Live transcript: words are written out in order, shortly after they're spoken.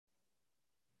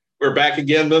We're back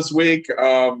again this week.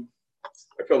 I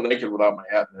feel naked without my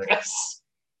hat, Nick. Yes.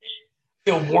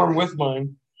 Feel warm with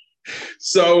mine.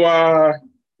 So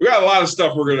we got a lot of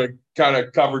stuff we're going to kind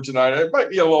of cover tonight. It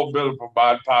might be a little bit of a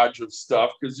modpodge of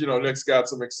stuff because, Nick's got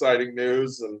some exciting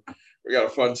news and we got a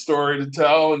fun story to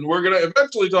tell. And we're going to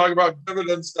eventually talk about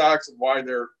dividend stocks and why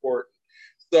they're important.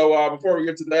 So before we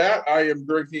get to that, I am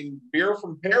drinking beer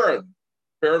from Perrin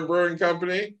Brewing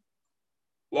Company,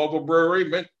 local brewery,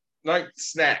 Midnight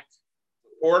Snack.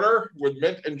 Order with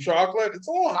mint and chocolate. It's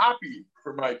a little hoppy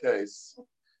for my taste.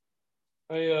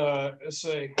 I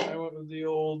went with the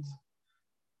old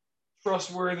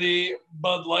trustworthy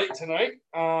Bud Light tonight.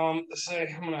 I'm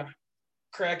gonna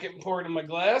crack it and pour it in my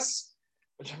glass,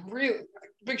 which I'm really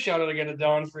big shout out again to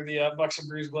Don for the Bucks and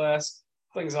Brews glass.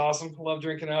 Thing's awesome. Love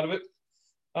drinking out of it.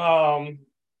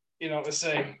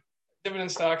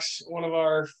 Dividend stocks, one of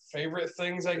our favorite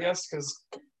things, I guess, because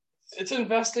it's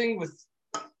investing with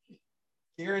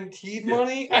guaranteed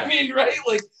money. Yeah. I mean, right?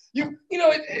 Like I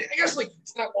guess like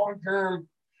it's not long term.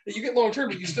 You get long term,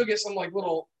 but you still get some like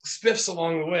little spiffs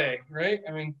along the way, right?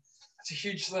 I mean, it's a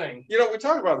huge thing. We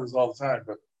talk about this all the time,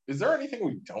 but is there anything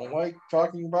we don't like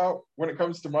talking about when it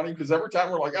comes to money? Because every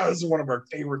time we're like, oh, this is one of our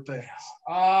favorite things.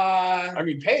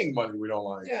 Paying money we don't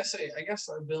like. Yeah, I guess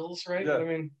our bills, right? Yeah. I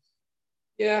mean,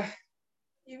 yeah.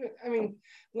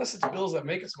 Unless it's bills that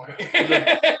make us money.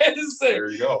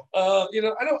 There you go.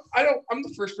 I'm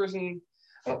the first person.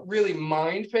 I don't really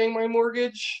mind paying my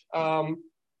mortgage, but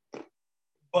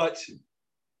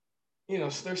so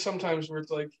there's sometimes where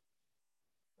it's like,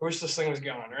 I wish this thing was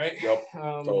gone, right? Yep.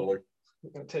 Totally.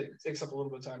 It takes up a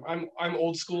little bit of time. I'm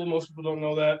old school. Most people don't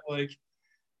know that. Like,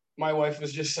 my wife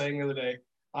was just saying the other day,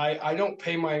 I don't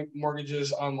pay my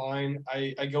mortgages online.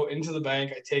 I go into the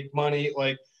bank. I take money,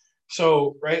 like.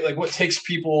 So, right, like what takes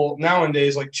people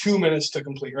nowadays like 2 minutes to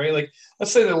complete, right? Like,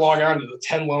 let's say they log on to the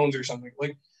 10 loans or something.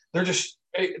 Like,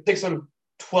 it takes them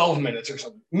 12 minutes or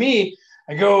something. Me,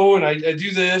 I go and I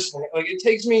do this. Like, it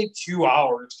takes me 2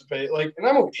 hours to pay. Like, and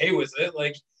I'm okay with it.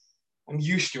 Like, I'm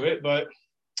used to it, but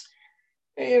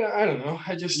I don't know.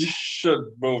 You should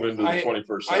move into the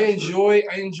 21st century.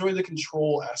 I enjoy the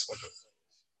control aspect of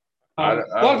it.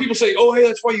 A lot of people say, "Oh, hey,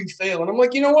 that's why you fail," and I'm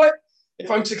like, you know what? If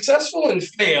I'm successful and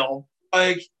fail,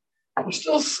 like, I'm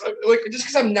still like, just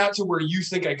because I'm not to where you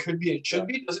think I could be and should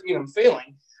be doesn't mean I'm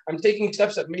failing. I'm taking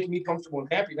steps that make me comfortable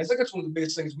and happy. And I think that's one of the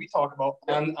biggest things we talk about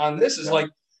on this is like,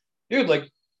 dude,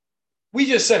 like, we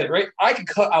just said it, right? I could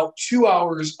cut out 2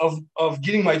 hours of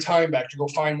getting my time back to go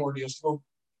find more deals, to go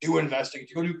do investing,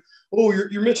 to go do,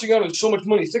 you're missing out on so much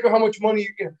money. Think of how much money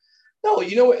you can. No,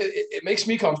 it makes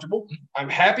me comfortable. I'm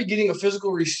happy getting a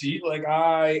physical receipt. Like,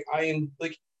 I am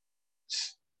like,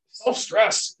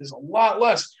 self-stress is a lot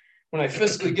less when I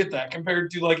physically get that compared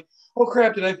to like, oh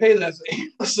crap, did I pay that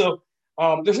thing? So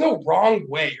there's no wrong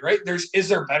way, right? Is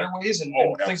there better ways and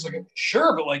things like that?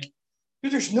 Sure, but like,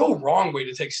 dude, there's no wrong way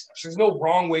to take steps. There's no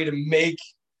wrong way to make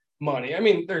money. I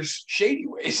mean, there's shady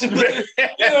ways. But, you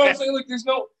know what I'm saying? Like, there's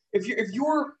no if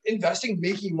you're investing,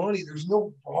 making money, there's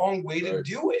no wrong way to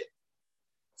do it.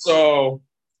 So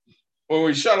when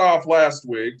we shut off last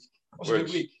week, it was a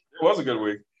good week. It was a good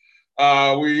week.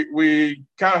 We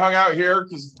kind of hung out here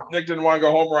because Nick didn't want to go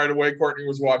home right away. Courtney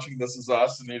was watching This Is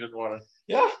Us, and he didn't want to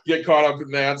get caught up in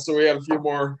that. So we had a few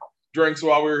more drinks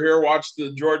while we were here, watched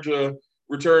the Georgia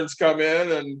returns come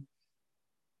in, and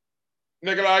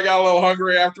Nick and I got a little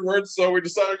hungry afterwards, so we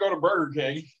decided to go to Burger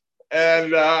King.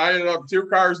 And I ended up 2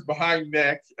 cars behind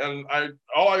Nick, and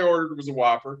all I ordered was a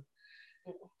Whopper.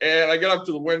 And I get up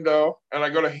to the window, and I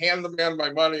go to hand the man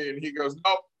my money, and he goes,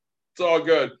 "Nope, it's all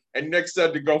good." And Nick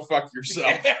said to go fuck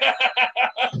yourself. And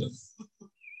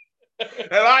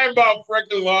I am about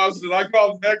freaking lost. And I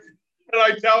called Nick and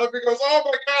I tell him, he goes, "Oh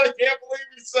my God, I can't believe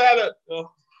you said it."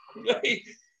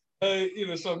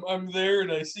 So I'm there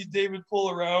and I see David pull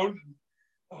around.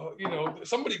 And,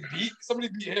 somebody beat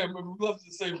him, and we left at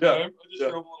the same time. I just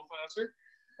drove a little faster.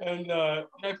 And I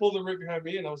pulled him right behind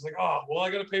me, and I was like, "Oh, well, I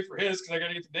got to pay for his because I got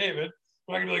to get to David.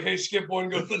 I'm not going to be like, hey, skip one,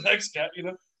 go to the next guy,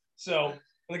 So.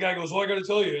 And the guy goes, "Well, I got to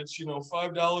tell you, it's,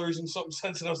 $5 and something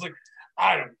cents." And I was like,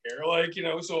 I don't care. Like,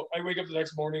 so I wake up the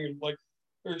next morning and like,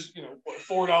 there's,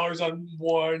 $4 on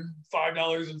one,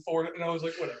 $5 and $4. And I was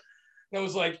like, whatever. And I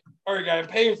was like, all right, guy, I'm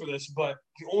paying for this. But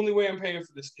the only way I'm paying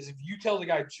for this is if you tell the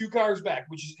guy 2 cars back,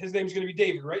 which is his name's going to be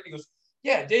David, right? He goes,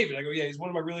 "Yeah, David." I go, "Yeah, he's one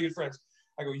of my really good friends."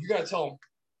 I go, "You got to tell him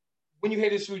when you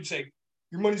hate his food, say,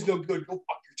 'Your money's no good. Go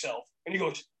fuck yourself.'" And he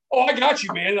goes, "Oh, I got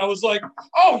you, man." And I was like,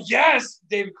 "Oh, yes."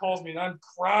 David calls me and I'm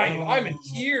crying. I'm in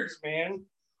tears, man.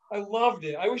 I loved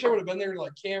it. I wish I would have been there to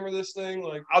like camera this thing.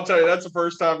 Like, I'll tell you, that's the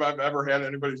first time I've ever had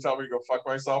anybody tell me to go fuck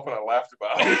myself, and I laughed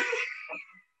about it.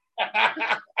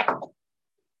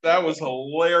 That was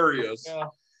hilarious. Yeah,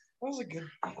 that was a good.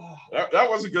 That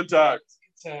was a good time.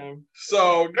 Time.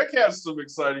 So Nick has some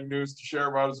exciting news to share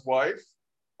about his wife.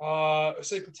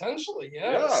 Say potentially,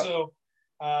 yeah. So,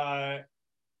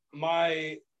 my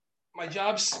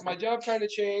job kind of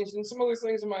changed, and some other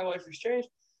things in my life has changed.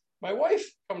 My wife,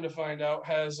 come to find out,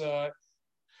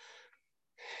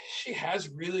 she has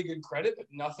really good credit, but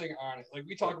nothing on it. Like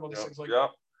we talk about these things, like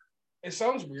it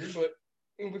sounds weird, but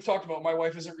we've talked about my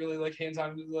wife isn't really like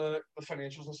hands-on into the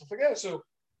financials and stuff like that. So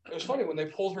it was funny when they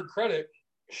pulled her credit,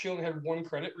 she only had one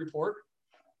credit report,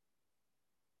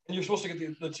 and you're supposed to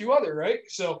get the two other, right?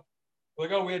 So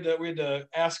like, oh, we had to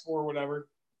ask for whatever,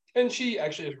 and she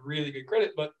actually has really good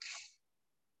credit, but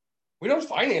we don't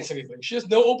finance anything. She has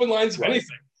no open lines of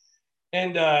anything,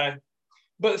 and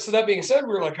but so that being said,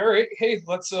 we were like, all right, hey,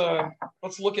 let's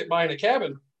look at buying a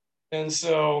cabin. And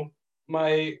so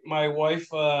my wife,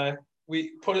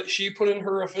 she put in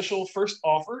her official first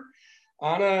offer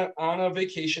on a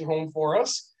vacation home for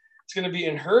us. It's going to be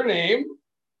in her name.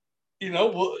 You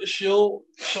know, she'll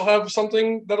have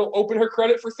something that'll open her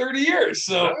credit for 30 years.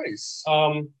 So nice.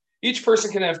 Each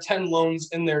person can have 10 loans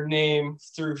in their name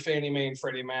through Fannie Mae and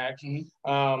Freddie Mac.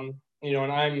 Mm-hmm. You know,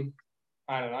 and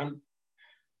I'm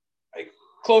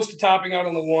close to topping out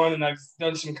on the one, and I've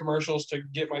done some commercials to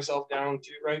get myself down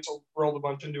to, right? So rolled a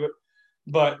bunch into it.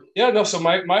 But yeah, no, so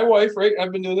my wife, right,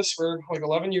 I've been doing this for like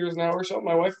 11 years now or so.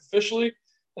 My wife officially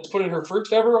has put in her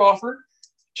first ever offer.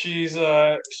 She's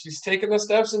taken the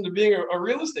steps into being a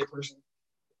real estate person.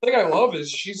 The thing I love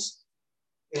is she's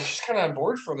kind of on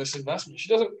board for this investment. She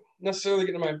doesn't necessarily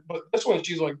get into but this one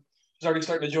she's already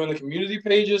starting to join the community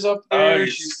pages up there.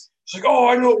 Nice. She's like, oh,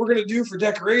 I know what we're gonna do for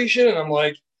decoration, and I'm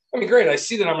like, I mean, great. I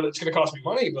see that it's going to cost me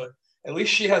money, but at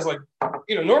least she has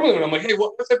normally when I'm like, hey,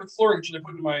 what type of flooring should I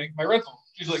put in my rental?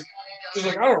 She's like,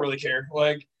 I don't really care.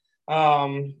 Like, now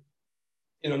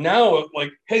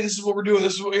like, hey, this is what we're doing.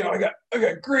 This is what, I got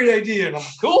a great idea. And I'm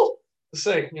like, cool. Let's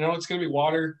say, it's going to be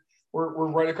water. We're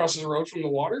right across the road from the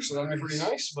water. So that'd be pretty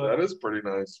nice. But that is pretty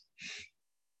nice.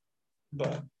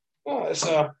 But, it's,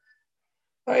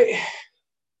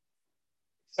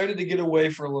 excited to get away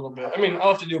for a little bit. I mean,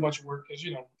 I'll have to do a bunch of work because,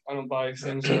 I don't buy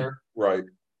things that are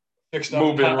fixed up.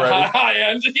 Move in ready. High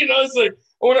end. It's like,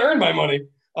 I want to earn my money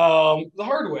the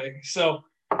hard way. So,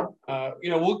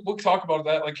 we'll talk about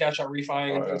that, like cash out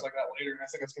refining and things like that later. And I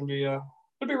think it's going to be it'll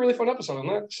be a really fun episode on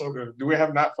that. So, do we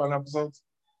have not fun episodes?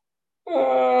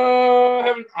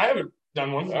 I haven't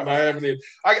done one. I haven't either.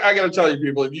 I got to tell you,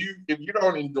 people, if you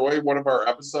don't enjoy one of our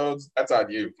episodes, that's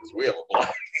on you because we have a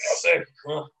blast.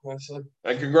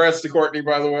 And congrats to Courtney,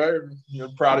 by the way.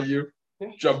 Proud of you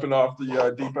jumping off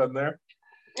the deep end there.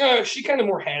 She kind of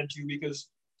more had to because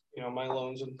my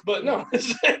loans but no, it's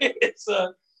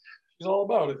she's all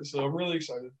about it. So I'm really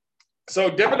excited. So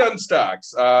dividend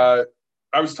stocks. I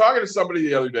was talking to somebody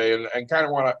the other day, and kind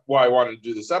of why I wanted to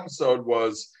do this episode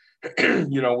was,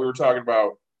 we were talking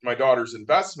about my daughter's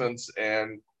investments,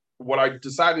 and what I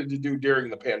decided to do during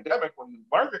the pandemic when the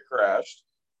market crashed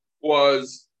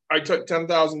was I took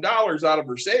 $10,000 out of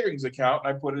her savings account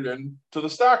and I put it into the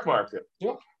stock market.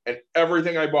 Yep. And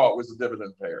everything I bought was a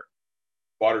dividend payer.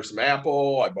 Bought her some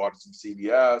Apple. I bought her some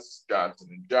CVS,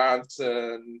 Johnson &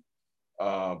 Johnson,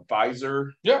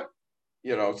 Pfizer. Yeah.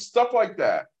 Stuff like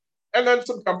that. And then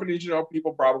some companies,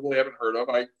 people probably haven't heard of.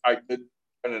 I did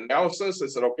an analysis. I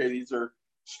said, okay, these are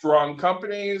strong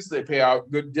companies. They pay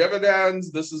out good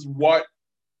dividends. This is what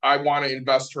I want to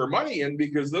invest her money in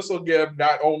because this will give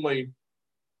not only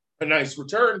a nice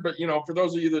return, but, for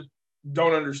those of you that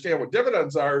don't understand what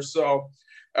dividends are. So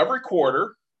every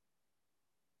quarter,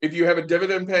 if you have a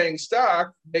dividend paying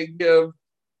stock, they give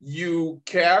you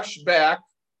cash back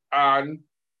on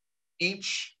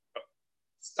each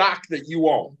stock that you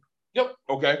own. Yep.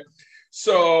 Okay.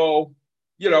 So,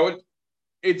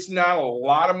 it's not a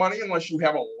lot of money unless you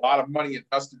have a lot of money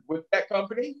invested with that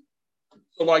company.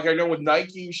 So like I know with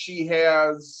Nike, she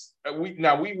has, we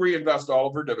reinvest all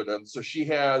of her dividends. So she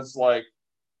has like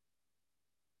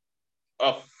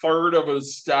a third of a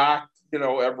stock,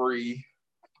 every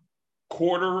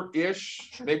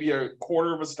quarter-ish, maybe a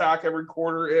quarter of a stock every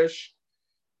quarter-ish.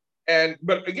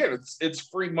 But again, it's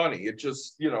free money. It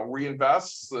just,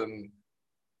 reinvests, and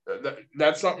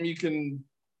that's something you can,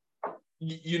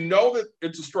 that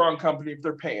it's a strong company if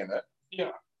they're paying it.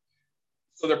 Yeah.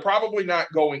 So they're probably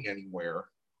not going anywhere.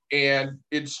 And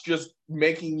it's just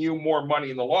making you more money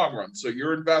in the long run. So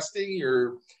you're investing,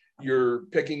 you're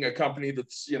picking a company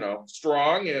that's,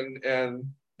 strong, and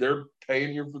they're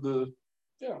paying you for the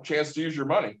chance to use your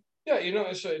money. Yeah,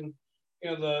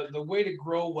 the way to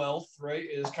grow wealth, right,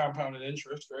 is compounded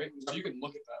interest, right? So you can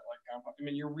look at that like compound. I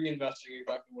mean, you're reinvesting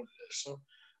exactly what it is. So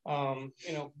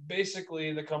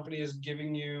Basically the company is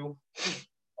giving you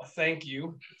a thank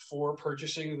you for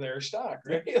purchasing their stock,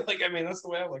 right? That's the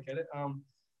way I look at it.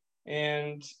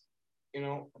 And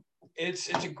it's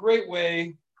a great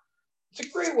way. It's a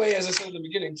great way, as I said at the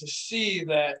beginning, to see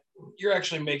that you're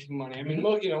actually making money. I mean,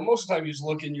 most of the time you just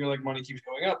look and you're like, money keeps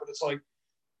going up, but it's like,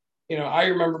 I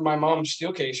remember my mom's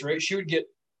steel case, right? She would get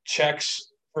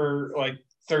checks for like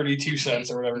 32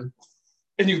 cents or whatever,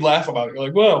 and you'd laugh about it. You're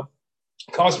like, well,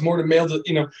 it costs more to mail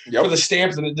for the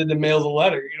stamp than it did to mail the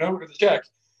letter, or the check.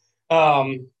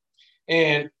 And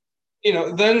then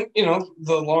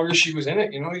the longer she was in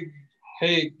it,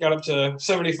 hey, got up to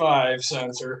 75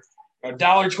 cents or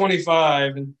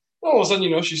 $1.25, and all of a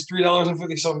sudden, she's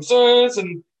 $3.50,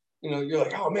 and you're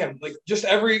like, oh man, like just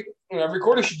every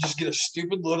quarter she just get a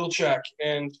stupid little check,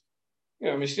 and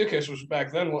Steelcase was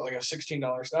back then like a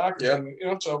 $16 stock or something,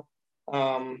 so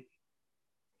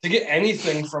to get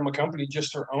anything from a company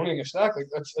just for owning a stock, like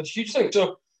that's a huge thing.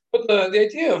 So, but the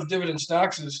idea of dividend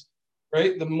stocks is,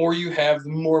 right, the more you have, the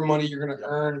more money you're going to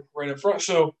earn right up front.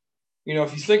 So,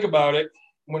 if you think about it,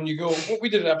 when you go, we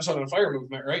did an episode on FIRE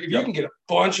movement, right? If you can get a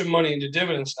bunch of money into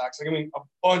dividend stocks, a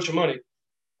bunch of money,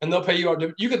 and they'll pay you out,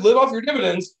 you could live off your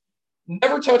dividends,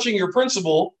 never touching your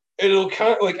principal. It'll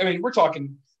kind of we're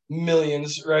talking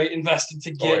millions, right, invested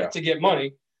to get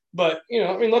money. But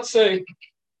let's say,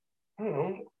 I don't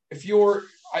know, if you're,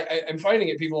 I'm finding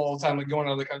it people all the time, like going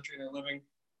out of the country and they're living,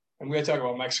 and we gotta talk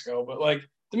about Mexico, but like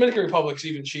Dominican Republic's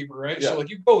even cheaper, right? Yeah. So like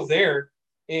you go there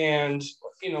and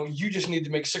you just need to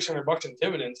make $600 in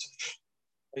dividends.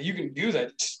 You can do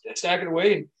that, stack it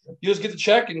away, and you just get the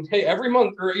check, and hey, every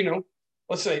month, or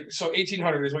let's say, so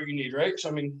 1,800 is what you need, right?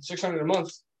 So 600 a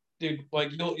month, dude.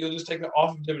 Like you'll just take that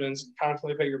off of dividends and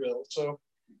constantly pay your bills. So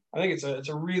I think it's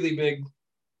a really big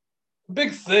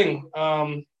thing.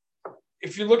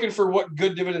 If you're looking for what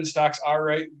good dividend stocks are,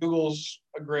 right, Google's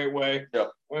a great way. Yeah.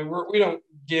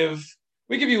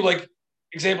 We give you like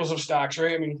examples of stocks,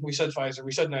 right? We said Pfizer,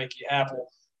 we said Nike, Apple,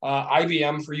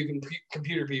 IBM for you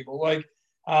computer people. Like,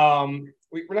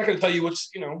 we're not going to tell you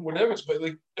what's, whatever, but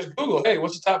like just Google, hey,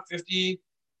 what's the top 50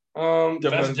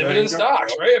 best dividend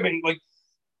stocks, right? Like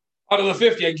out of the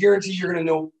 50, I guarantee you're going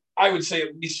to know, I would say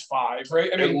at least 5,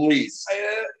 right? At least.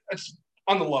 It's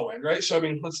on the low end, right? So,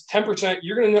 let's 10%,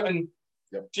 you're going to know, and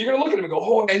so you're going to look at them and go,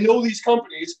 oh, I know these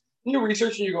companies. And you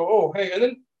research and you go, oh, hey. And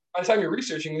then by the time you're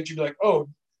researching it, you'd be like, oh,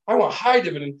 I want high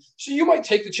dividend. So you might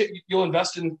take you'll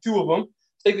invest in 2 of them,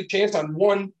 take the chance on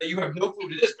one that you have no clue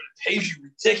what it is, but it pays you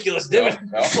ridiculous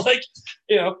dividends. And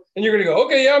you're going to go,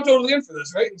 okay, yeah, I'm totally in for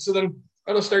this, right? And so then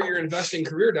that'll start your investing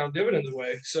career down dividends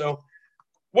away. So.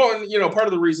 Well, and part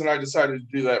of the reason I decided to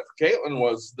do that for Caitlin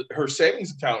was that her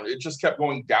savings account, it just kept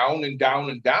going down and down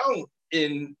and down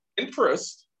in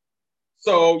interest.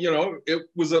 So, it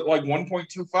was at like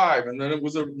 1.25, and then it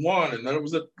was at 1, and then it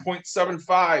was at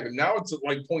 0.75, and now it's at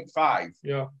like 0.5.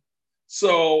 Yeah.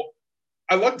 So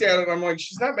I looked at it, I'm like,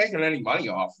 she's not making any money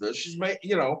off this. She's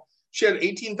she had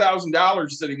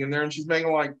 $18,000 sitting in there, and she's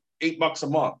making like $8 a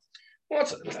month. Well,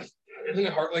 isn't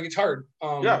it hard? Like, it's hard.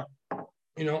 Yeah.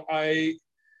 I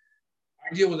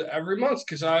deal with it every month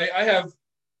because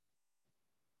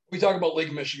we talk about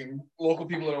Lake Michigan, local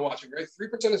people that are watching, right?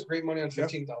 3% is great money on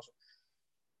 15,000.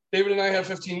 David and I have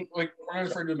 15, like, we're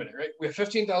not afraid to admit it, right? We have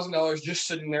 $15,000 just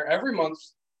sitting there every month.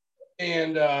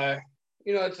 And,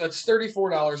 that's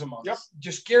 $34 a month. Yep.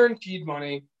 Just guaranteed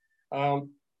money. The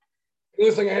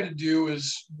other thing I had to do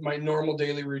is my normal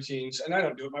daily routines. And I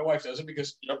don't do it. My wife does it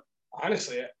because,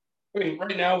 honestly,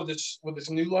 right now with this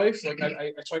new life, like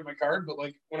I swipe my card, but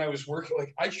like when I was working,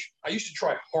 like I used to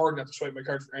try hard not to swipe my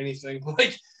card for anything,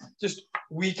 like just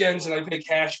weekends, and I pay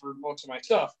cash for most of my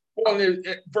stuff. Well,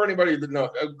 for anybody that knows,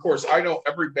 of course, I know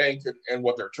every bank and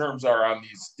what their terms are on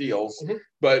these deals,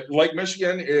 but Lake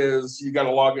Michigan is you got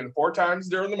to log in 4 times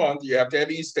during the month. You have to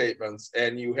have e-statements,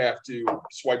 and you have to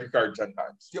swipe your card 10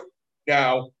 times. Yep.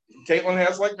 Now, Caitlin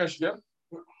has Lake Michigan,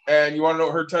 and you want to know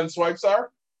what her 10 swipes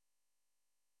are?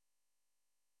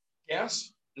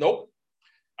 Yes. Nope.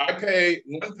 I pay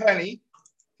 1 penny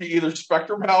to either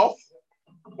Spectrum Health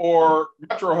or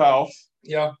Metro Health.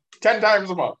 Yeah. 10 times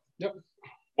a month. Yep.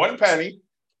 1 penny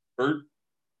for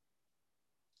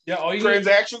all you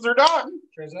transactions are done.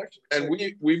 Transactions. And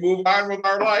we move on with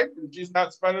our life, and she's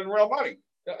not spending real money.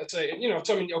 Yeah, I'd say,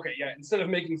 okay, yeah, instead of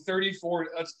making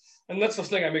 34, that's the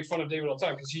thing I make fun of David all the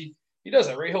time because he does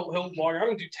that, right? He'll log on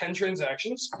and do 10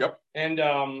 transactions. Yep. And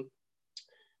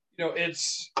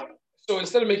it's so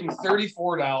instead of making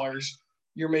 $34,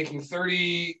 you're making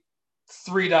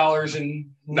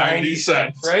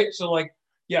 $33.90, right? So like,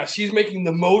 yeah, she's making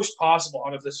the most possible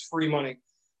out of this free money.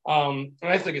 And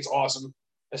I think it's awesome.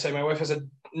 I say my wife has a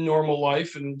normal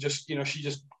life and just,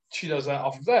 she does that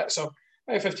off of that. So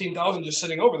I have 15,000 just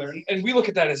sitting over there. And we look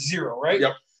at that as zero, right?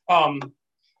 Yep. And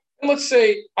let's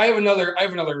say I have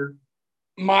another,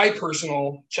 my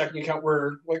personal checking account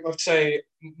where, like, let's say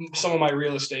some of my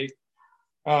real estate,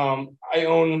 I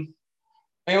own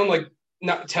like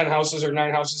not 10 houses or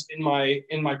 9 houses in my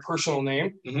personal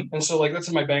name. Mm-hmm. And so like, that's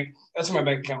in my bank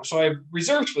account. So I have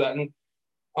reserves for that. And,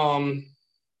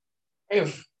 I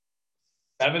have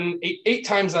 8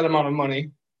 times that amount of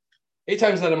money,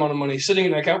 sitting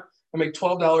in an account. I make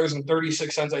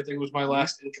 $12.36, I think was my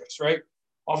last interest, right?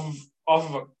 Off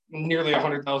of nearly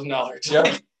 $100,000.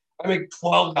 Yeah. I make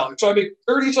 $12. So I make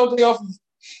 30 something off of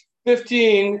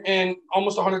 15 and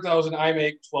almost 100,000. I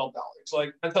make $12.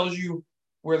 Like, that tells you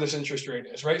where this interest rate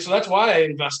is, right? So that's why I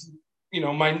invest,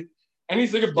 my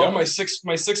anything above my 6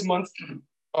 month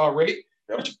rate.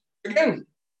 Yep. Which, again,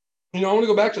 I want to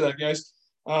go back to that, guys.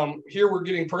 Here we're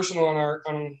getting personal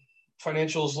on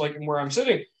financials, like where I'm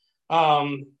sitting.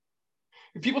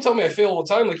 People tell me I fail all the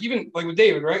time, like even like with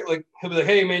David, right? Like, he'll be like,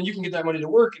 "Hey man, you can get that money to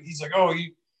work," and he's like, "Oh,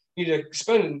 you need to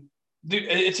spend." Dude,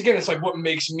 it's like what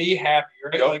makes me happy,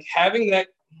 right? Yep. Like having that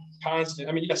constant.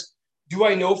 I mean, yes. Do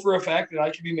I know for a fact that I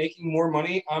could be making more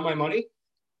money on my money?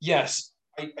 Yes,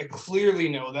 I clearly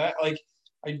know that. Like,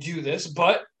 I do this,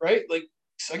 but right, like,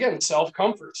 again, self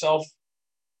comfort,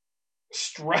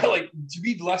 stress, like, to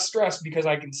be less stressed because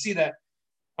I can see that.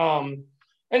 And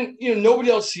nobody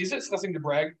else sees it. It's nothing to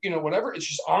brag, whatever. It's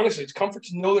just, honestly, it's comfort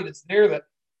to know that it's there. That,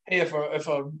 hey,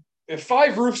 if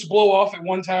 5 roofs blow off at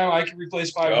one time, I can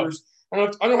replace 5 roofs. I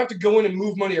don't have to go in and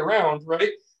move money around,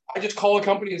 right? I just call a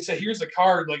company and say, "Here's the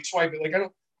card, like swipe it." Like,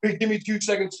 give me 2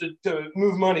 seconds to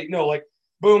move money. No, like,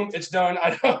 boom, it's done.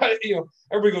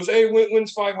 Everybody goes, "Hey,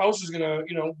 when's 5 houses gonna,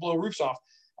 blow roofs off?"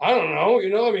 I don't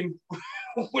know. I mean,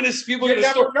 when is people going to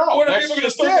start? When are people going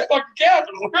to start the fucking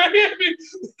capital? Right? I mean,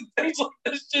 things like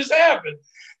this just happen.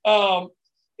 So,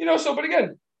 but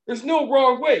again, there's no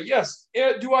wrong way. Yes.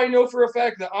 Do I know for a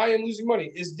fact that I am losing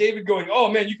money? Is David going, "Oh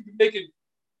man, you could be making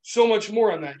so much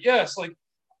more on that"? Yes. Like,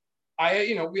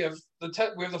 we have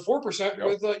the 4%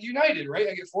 with United, right?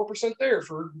 I get 4% there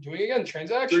for doing, again,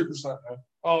 transactions. 3%.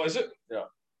 Oh, is it? Yeah.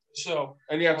 So,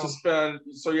 and you have to spend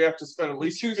at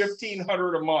least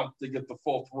 $1,500 a month to get the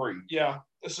full 3. Yeah.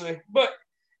 But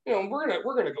we're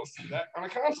gonna go through that on a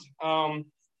constant.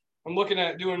 I'm looking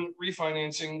at doing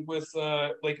refinancing with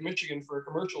Lake Michigan for a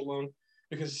commercial loan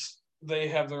because they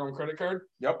have their own credit card.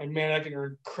 Yep. And man, I can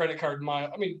earn credit card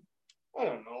mile. I mean, I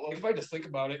don't know. Like, if I just think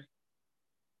about it,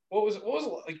 what was it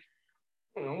like?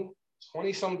 I don't know,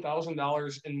 $20-some thousand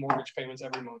in mortgage payments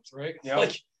every month, right? Yeah.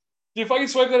 Like, if I can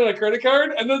swipe that on a credit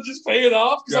card and then just pay it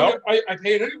off, because I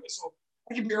pay it anyway, so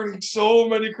I can be earning so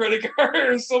many credit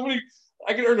cards,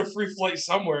 I can earn a free flight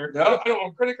somewhere. Yeah. I don't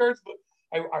own credit cards, but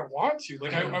I want to.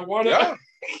 Like, I want to. Yeah.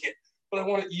 But I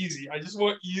want it easy. I just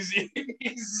want easy.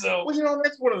 So. Well,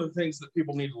 that's one of the things that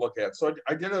people need to look at. So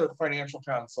I did a financial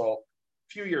consult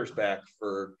a few years back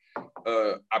for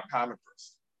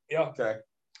optometrist. Yeah. Okay.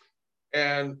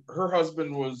 And her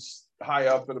husband was high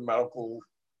up at a medical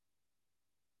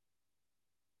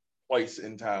place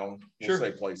in town. We'll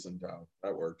say place in town.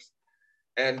 That works.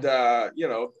 And,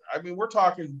 we're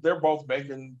talking, they're both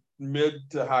making mid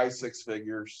to high 6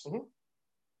 figures. Mm-hmm.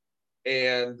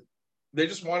 And they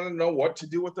just wanted to know what to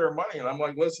do with their money. And I'm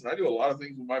like, listen, I do a lot of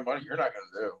things with my money you're not going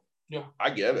to do. Yeah. I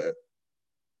get it.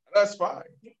 That's fine.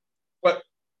 But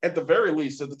at the very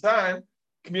least, at the time,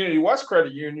 Community West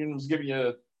Credit Union was giving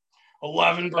you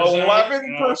 11%.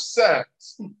 11%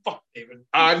 Fuck, David.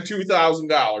 On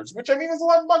 $2,000, which I mean is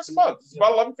 $11 a month. It's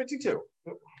about $11.52.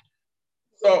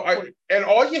 So and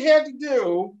all you had to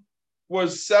do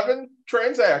was 7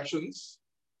 transactions,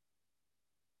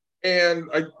 and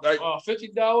I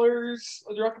 $50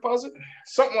 a direct deposit,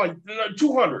 something like $200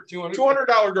 direct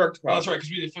deposit. Oh, that's right, because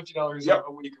we did $50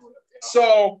 a week or whatever. Yeah.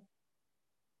 So.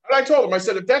 And I told him, I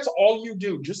said, if that's all you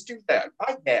do, just do that.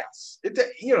 Buy gas.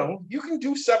 You can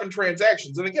do 7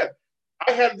 transactions. And again,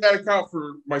 I had that account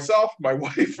for myself, my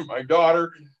wife, and my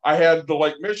daughter. I had the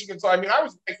Lake Michigan. So, I mean, I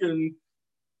was making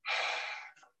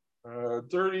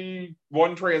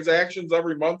 31 transactions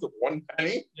every month at 1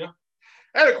 penny. Yeah.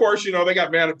 And of course, they got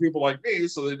mad at people like me,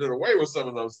 so they did away with some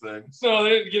of those things. No, they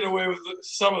didn't get away with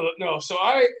some of the. No, so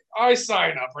I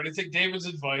sign up. Right, to take David's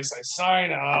advice. I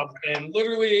sign up, and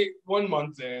literally 1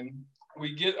 month in,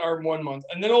 we get our 1 month,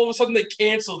 and then all of a sudden they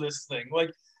cancel this thing.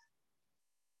 Like,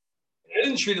 I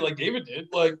didn't treat it like David did.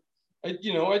 Like, I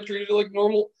treated it like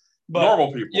normal. But,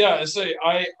 normal people. Yeah,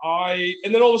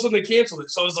 and then all of a sudden they canceled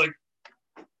it. So I was like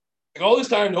all this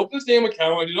time to open this damn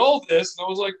account. I did all this, and I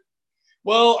was like,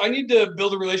 well, I need to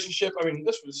build a relationship. I mean,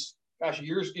 this was gosh,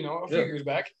 years, a few years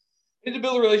back. I need to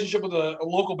build a relationship with a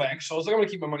local bank. So I was like, I'm going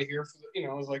to keep my money here.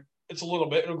 I was like, it's a little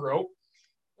bit, it'll grow.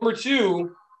 Number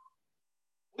two,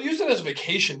 we'll use it as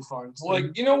vacation funds. Like,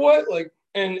 you know what? Like,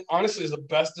 and honestly, it's the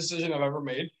best decision I've ever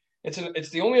made. It's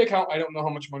the only account I don't know how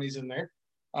much money's in there.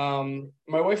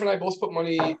 My wife and I both put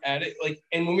money at it. Like,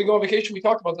 and when we go on vacation, we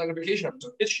talked about that in a vacation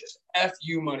episode. It's just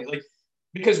FU money. Like,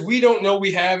 because we don't know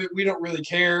we have it. We don't really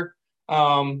care.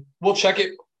 We'll check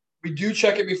it. We do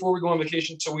check it before we go on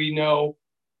vacation. So we know,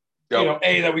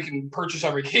 A, that we can purchase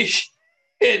our vacation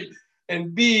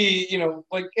and B,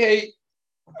 like, hey,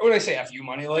 when I say FU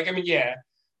money, like, I mean, yeah,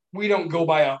 we don't go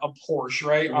buy a Porsche,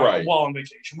 right? While on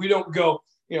vacation. We don't go,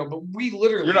 but we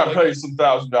literally. You're not paying some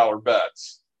 $1,000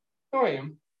 bets. No, I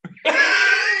am.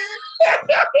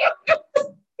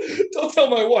 Don't tell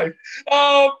my wife.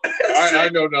 I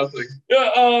know nothing.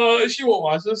 Yeah, she won't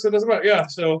watch this. It doesn't matter. Yeah,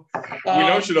 so we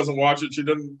know she doesn't watch it. She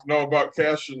doesn't know about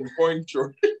cash and coin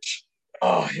shortage.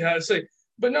 Oh yeah,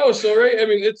 but no. So right, I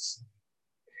mean, it's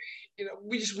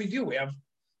we have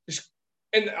just,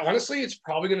 and honestly, it's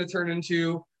probably going to turn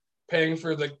into paying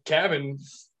for the cabin.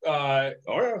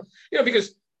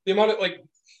 Because the amount of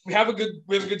we have a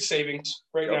good savings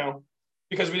right now.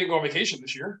 Because we didn't go on vacation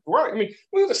this year. Right. I mean,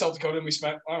 we went to South Dakota and we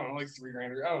spent, I don't know, like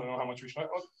 $3,000. I don't know how much we spent.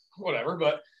 Whatever.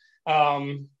 But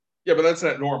but that's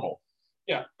not normal.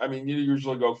 Yeah. I mean, you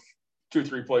usually go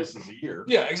 2-3 places a year.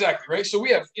 Yeah, exactly. Right. So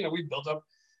we have, we built up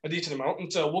a decent amount.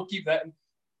 And so we'll keep that.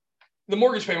 The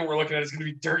mortgage payment we're looking at is going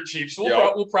to be dirt cheap. So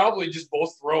we'll probably just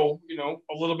both throw,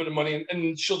 a little bit of money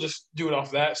and she'll just do it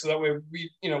off that. So that way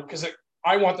we, because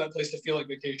I want that place to feel like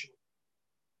vacation.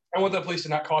 I want that place to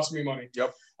not cost me money.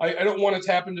 Yep. I don't want to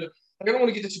tap into, I don't want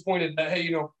to get disappointed that,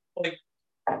 hey, if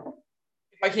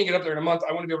I can't get up there in a month,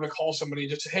 I want to be able to call somebody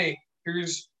and just say, hey,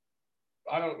 here's,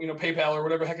 PayPal or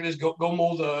whatever the heck it is, go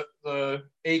mow the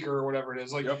acre or whatever it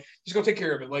is. Like, just go take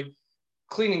care of it. Like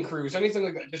cleaning crews, anything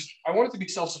like that. Just, I want it to be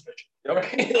self-sufficient. Yep.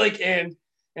 Right?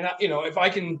 If I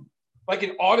can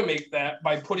automate that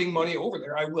by putting money over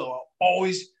there, I will. I'll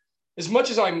always, as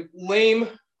much as I'm lame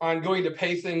on going to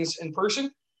pay things in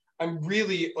person, I'm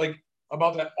really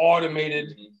about that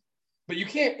automated, but you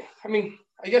can't,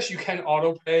 I guess you can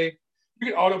auto pay. You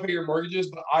can auto pay your mortgages,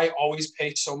 but I always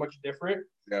pay so much different.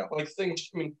 Yeah.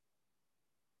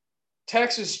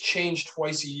 Taxes change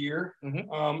twice a year.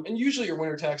 And usually your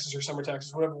winter taxes or summer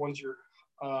taxes, whatever ones you're,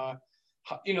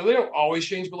 they don't always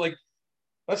change, but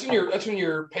that's when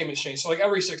your payments change. So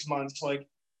every 6 months,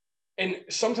 and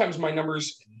sometimes my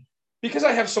numbers, because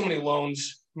I have so many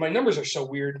loans, my numbers are so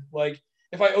weird.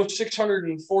 If I owe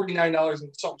 $649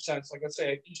 and some cents, let's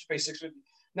say I used to pay $650,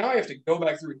 now I have to go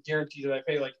back through and guarantee that I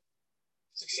pay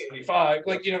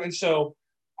 $675, and so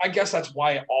I guess that's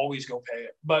why I always go pay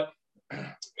it. But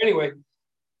anyway,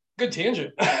 good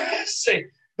tangent.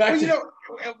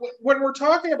 When we're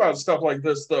talking about stuff like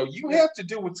this, though, you have to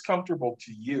do what's comfortable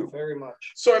to you. Very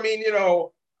much. So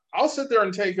I'll sit there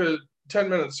and take a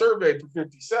 10-minute survey for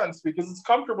 50 cents because it's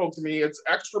comfortable to me. It's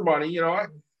extra money. I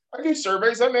do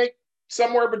surveys. I make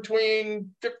somewhere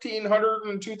between $1,500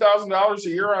 and $2,000 a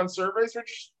year on surveys,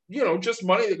 which just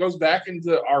money that goes back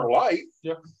into our life.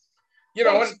 Yeah.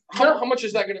 And how much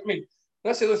is that going to?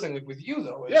 That's the other thing. With you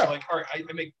though, it's all right, I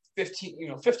make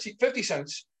 50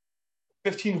 cents,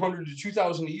 1,500 to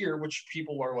 2,000 a year, which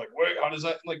people are like, wait, how does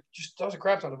that just does a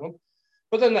crap ton of them.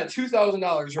 But then that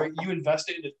 $2,000, right? You invest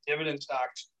it into dividend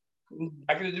stocks.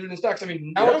 Back into dividend stocks.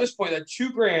 Now at this point, that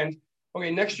 $2,000.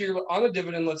 Okay, next year on a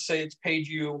dividend, let's say it's paid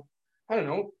you, I don't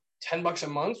know, $10 a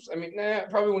month.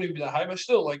 Probably wouldn't even be that high, but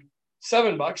still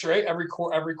 $7, right? Every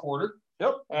quarter.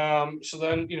 Yep. So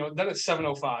then, then it's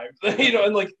 705,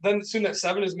 and then soon that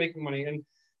 7 is making money. And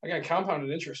again, compounded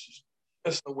interest is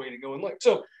just the way to go in life.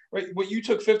 So, right, what you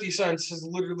took 50 cents has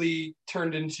literally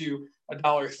turned into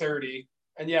 $1.30.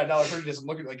 And yeah, $1.30 doesn't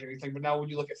look like anything, but now when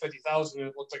you look at 50,000,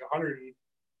 it looks like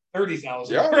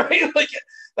 130,000. Yeah. Right?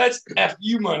 That's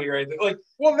FU money right there.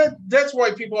 That's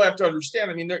why people have to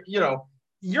understand.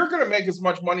 You're going to make as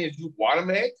much money as you want to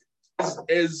make,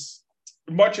 as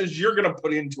much as you're going to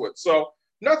put into it. So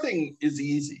nothing is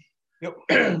easy.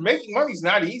 Yep. Making money is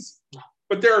not easy,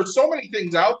 but there are so many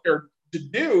things out there to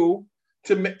do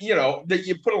that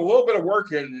you put a little bit of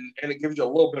work in and it gives you a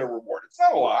little bit of reward. It's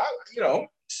not a lot,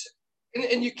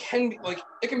 And you can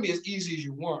it can be as easy as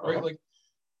you want, right?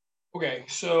 Okay,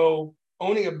 so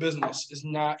owning a business is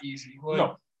not easy.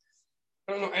 No.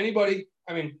 I don't know anybody.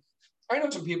 I know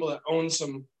some people that own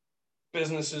some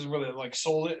businesses where they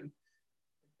sold it.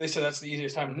 They said that's the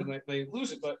easiest time, and then they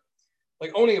lose it. But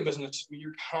owning a business,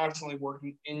 you're constantly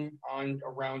working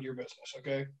around your business.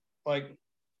 Okay,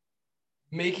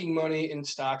 making money in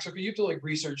stocks. Okay, you have to like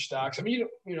research stocks. I mean,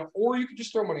 or you could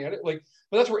just throw money at it. Like,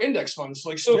 but that's where index funds.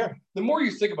 Like, so the more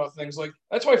you think about things, like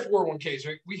that's why 401ks,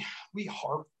 right? We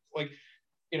harp like,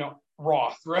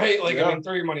 Roth, right? Like, I mean,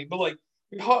 throw your money, but like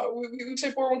we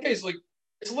say 401ks, like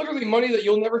it's literally money that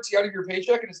you'll never see out of your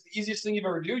paycheck, and it's the easiest thing you've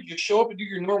ever do. You show up and do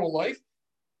your normal life.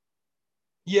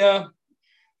 Yeah,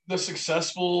 the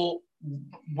successful,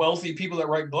 wealthy people that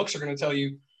write books are going to tell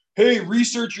you, hey,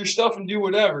 research your stuff and do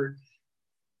whatever.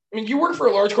 I mean, you work for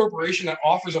a large corporation that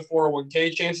offers a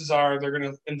 401k, chances are they're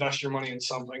going to invest your money in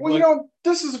something. Well,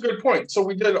 this is a good point. So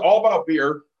we did All About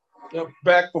Beer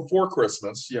back before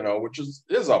Christmas, which is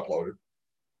uploaded.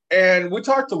 And we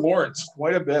talked to Lawrence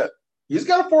quite a bit. He's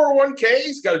got a 401k.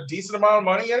 He's got a decent amount of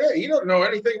money in it. He doesn't know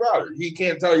anything about it. He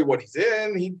can't tell you what he's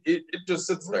in. It just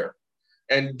sits there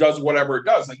and does whatever it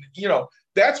does. And,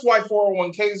 that's why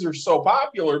 401ks are so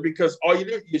popular, because all you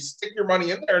do, you stick your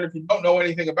money in there. And if you don't know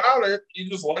anything about it, you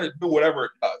just let it do whatever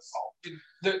it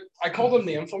does. I call them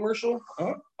the infomercial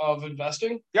of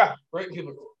investing. Yeah. Right. And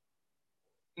people go,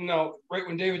 no, right.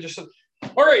 When David just said,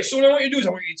 all right, so what I want you to do is I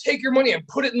want you to take your money and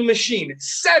put it in the machine,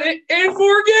 set it and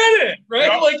forget it,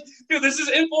 right? Yep. Like, dude, this is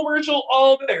infomercial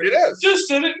all day. It is. Just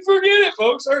set it and forget it,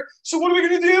 folks. All right, so what are we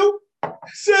going to do?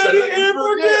 Set it and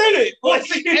forget it. Like,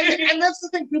 and that's the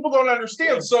thing people don't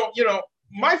understand. So,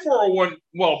 my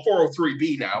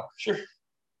 403B now, sure,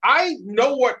 I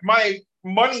know what my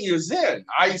money is in.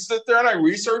 I sit there and I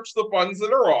research the funds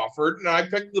that are offered, and I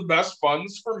pick the best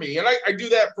funds for me. And I do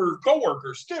that for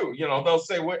coworkers too. They'll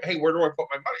say, hey, where do I put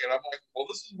my money? And I'm like, well,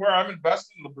 this is where I'm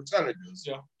investing the percentages.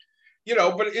 Yeah.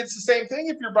 But it's the same thing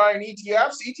if you're buying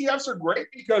ETFs. ETFs are great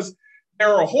because there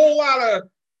are a whole lot of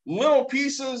little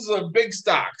pieces of big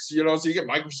stocks, so you get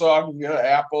Microsoft, and you get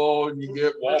Apple, and you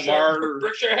get Walmart.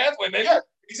 Berkshire Hathaway, maybe. Yeah,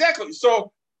 exactly.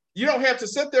 So you don't have to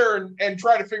sit there and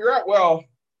try to figure out, well,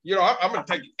 I'm going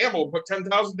to take a gamble and put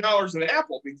 $10,000 in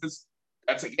Apple because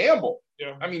that's a gamble.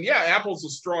 Yeah. I mean, Apple's a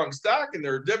strong stock and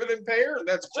they're a dividend payer, and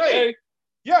that's great. Okay.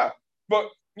 Yeah. But,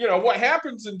 what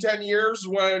happens in 10 years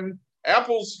when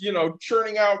Apple's,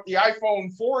 churning out the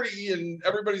iPhone 40 and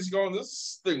everybody's going,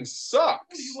 this thing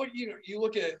sucks. You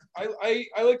look at, I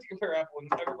like to compare Apple,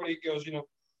 and everybody goes,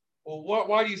 well,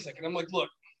 why do you think? And I'm like, look,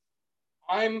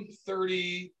 I'm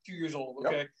 32 years old.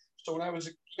 Okay. Yep. So when I was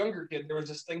a younger kid, there was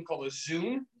this thing called a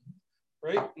Zune,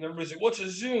 right? And everybody's like, what's a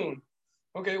Zune?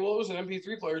 Okay, well, it was an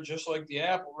MP3 player just like the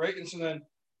Apple, right? And so then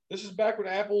this is back when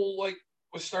Apple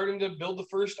was starting to build the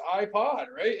first iPod,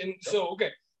 right? And so,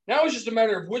 okay, now it's just a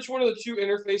matter of which one of the two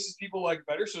interfaces people like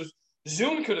better. So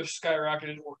Zune could have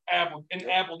skyrocketed, or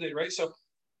Apple did, right? So,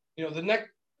 the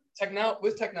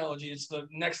with technology, it's the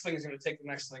next thing is going to take the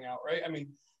next thing out, right? I mean,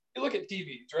 you look at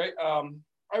TVs, right?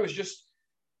 I was just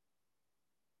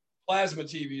plasma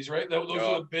TVs, right? Those were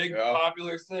the big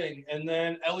popular thing. And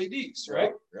then LEDs,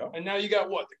 right? Yeah. And now you got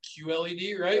what? The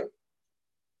QLED, right? Yeah.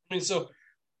 I mean, so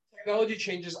technology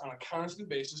changes on a constant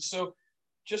basis. So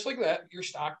just like that, your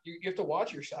stock, you have to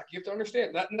watch your stock. You have to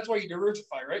understand that. And that's why you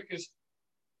diversify, right? Because,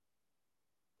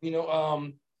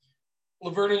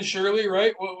 Laverne and Shirley,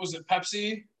 right? What was it?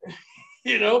 Pepsi,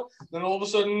 then all of a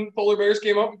sudden Polar Bears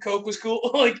came up and Coke was cool.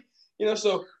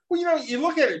 So. Well, you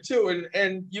look at it too,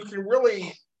 and you can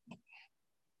really,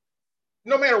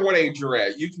 no matter what age you're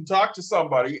at, you can talk to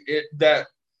somebody that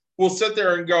will sit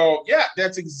there and go, yeah,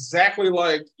 that's exactly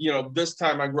like, this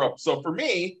time I grew up. So for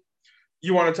me,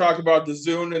 you want to talk about the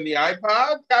Zune and the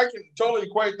iPod? I can totally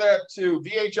equate that to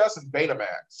VHS and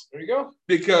Betamax. There you go.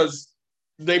 Because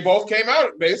they both came out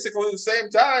at basically the same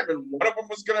time, and one of them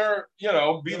was going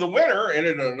to, be the winner, and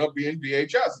it ended up being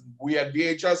VHS. We had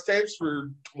VHS tapes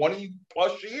for 20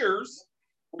 plus years,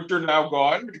 which are now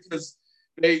gone because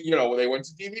they went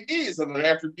to DVDs, and then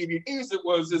after DVDs, is it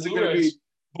going to be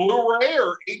Blu-ray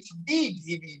or HD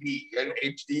DVD? And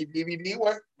HD DVD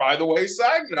went by the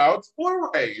wayside. Now it's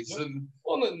Blu-rays, and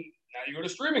then now you go to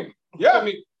streaming. Yeah, I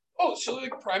mean, so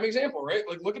prime example, right?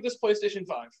 Like, look at this PlayStation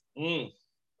 5.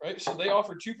 Right, so they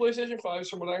offer 2 PlayStation 5s,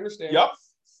 from what I understand. Yep.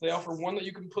 They offer one that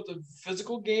you can put the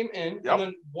physical game in, and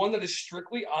then one that is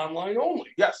strictly online only.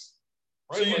 Yes.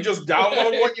 Right? So you just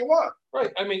download what you want.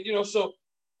 Right. I mean, so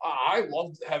I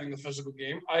loved having the physical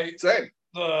game. Same.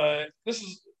 This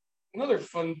is another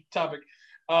fun topic.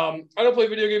 I don't play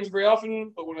video games very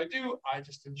often, but when I do, I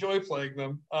just enjoy playing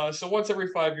them. So once every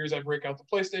 5 years, I break out the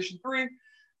PlayStation 3.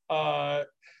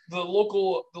 The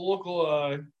local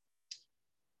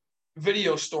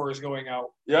video store is going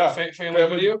out. Yeah. Family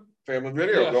Video. Family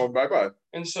Video going bye-bye.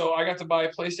 And so I got to buy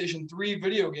PlayStation 3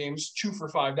 video games, 2 for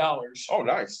 $5. Oh,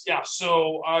 nice. Yeah.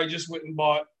 So I just went and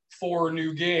bought 4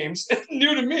 new games,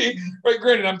 new to me, right?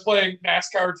 Granted, I'm playing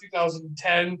NASCAR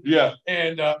 2010,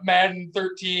 and Madden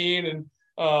 13, and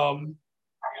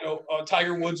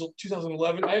Tiger Woods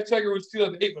 2011. I have Tiger Woods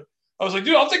 2008, but I was like,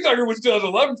 dude, I'll take Tiger Woods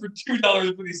 2011 for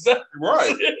 $2.50.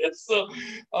 Right. So,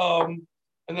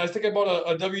 and I think I bought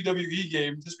a WWE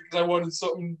game just because I wanted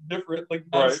something different, like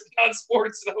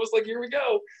non-sports. And I was like, here we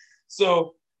go.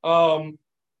 So,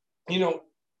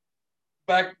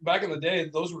 back in the day,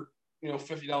 those were,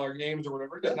 $50 games or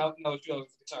whatever. Yeah. Now they're $2.50.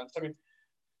 I mean,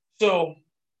 so,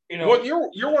 Well,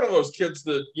 you're one of those kids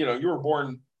that, you were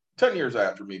born 10 years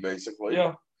after me, basically.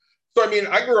 Yeah. So, I mean,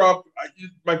 I grew up,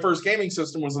 my first gaming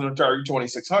system was an Atari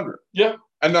 2600. Yeah.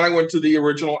 And then I went to the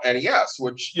original NES,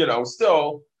 which,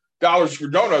 still dollars for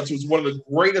donuts was one of the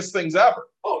greatest things ever.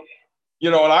 Oh,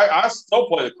 yeah. And I still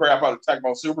play the crap out of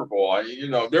Tecmo Super Bowl.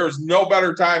 There's no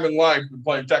better time in life than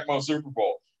playing Tecmo Super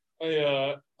Bowl.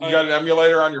 You got an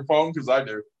emulator on your phone? Because I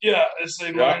do. Yeah,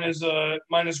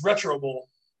 mine is Retro Bowl.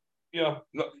 Yeah.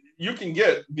 No, you can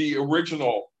get the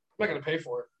original. I'm not gonna pay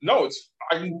for it. No,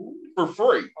 for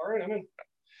free. All right, I'm in.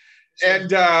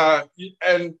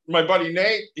 And my buddy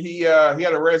Nate, he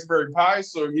had a Raspberry Pi,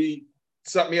 so he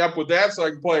set me up with that, so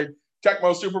I can play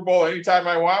Tecmo Super Bowl anytime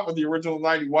I want with the original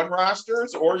 91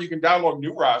 rosters, or you can download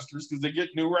new rosters because they get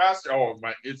new rosters. Oh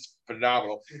my, it's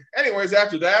phenomenal. Anyways,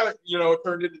 after that, it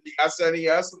turned into the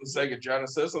SNES and the Sega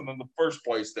Genesis, and then the first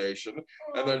PlayStation,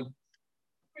 and then.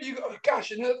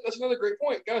 Gosh, and that's another great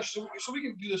point. Gosh, so we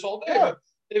can do this all day. Yeah.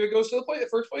 David goes to the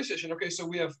first PlayStation. Okay, so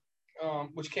we have,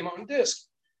 which came out in disc.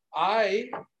 What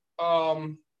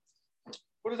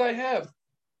did I have?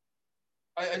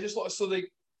 I just lost. So I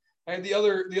had the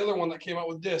other one that came out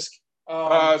with disc.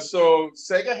 So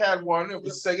Sega had one. It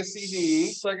was Sega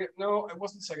CD. Sega, no, it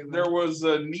wasn't Sega. There was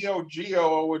a Neo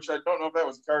Geo, which I don't know if that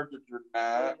was cartridge or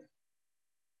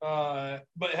not.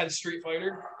 But it had Street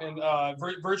Fighter and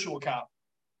Virtual Cop.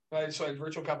 Right, so I had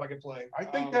Virtual Cop I could play. I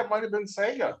think that might have been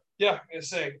Sega. Yeah,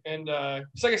 it's Sega. And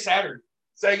Sega Saturn.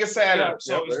 Sega Saturn. Yeah,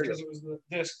 so because it was the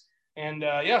disc. And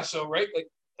so right, like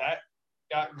that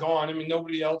got gone. I mean,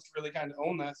 nobody else really kind of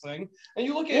owned that thing. And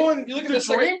you look at the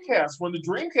Dreamcast. When the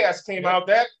Dreamcast came out,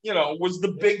 that was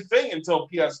the big thing until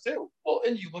PS2. Well,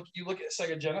 and you look at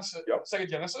Sega Genesis. Yep. Sega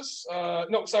Genesis.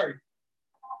 No, sorry.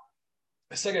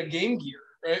 Sega Game Gear,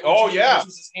 right? Which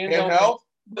was handheld.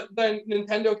 But then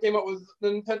Nintendo came up with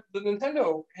the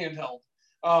Nintendo handheld,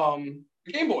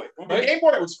 the Game Boy. Right? The Game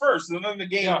Boy was first, and then the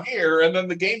Game Gear, and then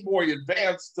the Game Boy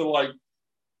advanced to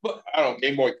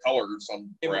Game Boy Color or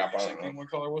some crap. Game Boy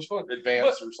Color was fun.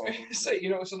 Advanced or something.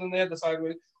 So then they had the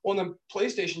sideways. Well, and then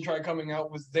PlayStation tried coming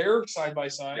out with their side by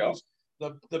side,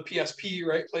 the PSP,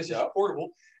 right? PlayStation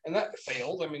Portable, and that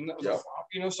failed. I mean, that was a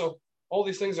flop. So all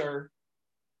these things are.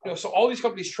 So all these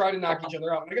companies try to knock each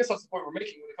other out. And I guess that's the point we're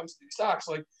making when it comes to these stocks.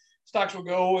 Like stocks will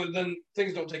go and then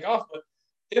things don't take off. But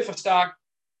if a stock,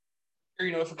 or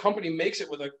if a company makes it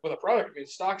with a product, I mean,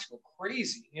 stocks go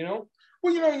crazy.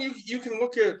 Well, you can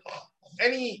look at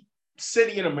any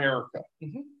city in America.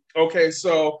 Mm-hmm. Okay,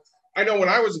 so I know when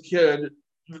I was a kid,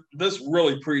 this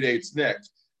really predates Nick.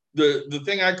 The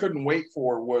thing I couldn't wait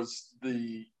for was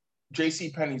the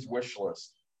JCPenney's wish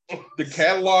list. The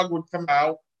catalog would come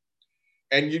out.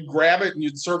 And you'd grab it and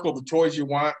you'd circle the toys you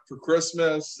want for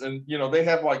Christmas. And, they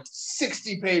have like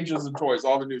 60 pages of toys,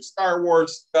 all the new Star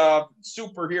Wars stuff,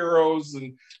 superheroes,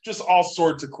 and just all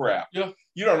sorts of crap. Yeah.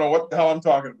 You don't know what the hell I'm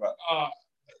talking about.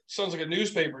 Sounds like a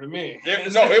newspaper to me.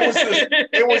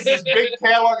 It was this big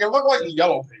catalog. It looked like the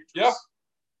Yellow Pages. Yeah.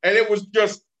 And it was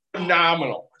just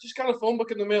phenomenal. I just got a phone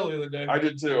book in the mail the other day. I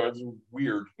did too. It was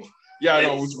weird. Yeah, I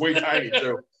know. It was way tiny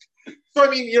too. So, I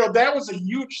mean, that was a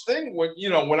huge thing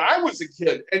when I was a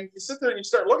kid, and you sit there and you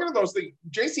start looking at those things.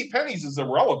 JCPenney's is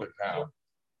irrelevant now.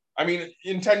 I mean,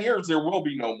 in 10 years, there will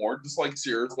be no more, just like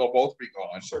Sears, they'll both be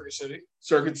gone.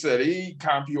 Circuit City,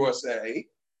 CompUSA.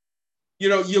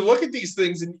 You look at these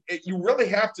things and you really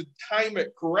have to time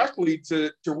it correctly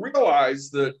to realize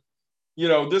that,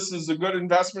 this is a good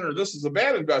investment or this is a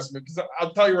bad investment. Because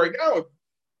I'll tell you right now,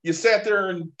 you sat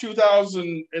there in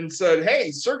 2000 and said,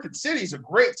 hey, Circuit City's a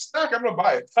great stock. I'm going to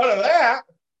buy a ton of that.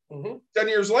 Mm-hmm. 10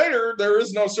 years later, there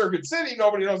is no Circuit City.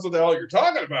 Nobody knows what the hell you're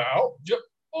talking about.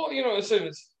 Well, it's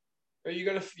you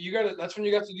gotta, that's when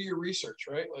you got to do your research,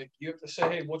 right? Like you have to say,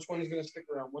 hey, which one is going to stick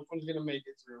around? Which one's going to make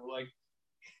it through? Like,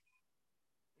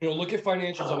 look at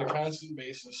financials on a constant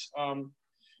basis.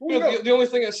 The only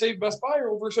thing that saved Best Buy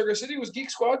over Circuit City was Geek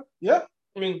Squad. Yeah.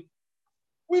 I mean,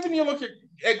 even you look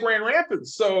at Grand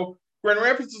Rapids. So Grand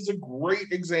Rapids is a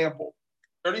great example.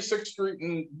 36th Street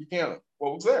in Buchanan.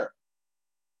 What was there?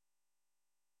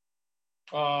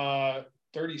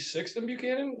 36th in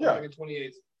Buchanan? Yeah. Like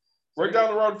 28th. Right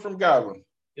down the road from Godwin.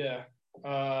 Yeah.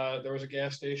 There was a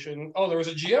gas station. Oh, there was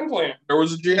a GM plant. There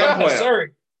was a GM plant.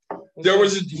 Sorry. There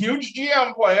was a huge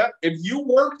GM plant. If you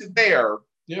worked there,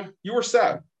 you were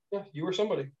set. Yeah, you were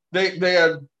somebody. They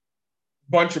had a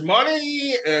bunch of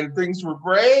money and things were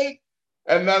great.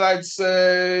 And then I'd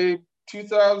say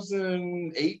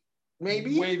 2008,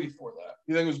 maybe? Way before that.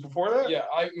 You think it was before that? Yeah,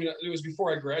 I mean, it was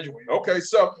before I graduated. Okay,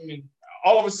 so I mean,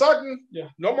 all of a sudden,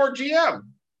 no more GM.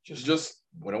 Just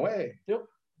went away. Yep.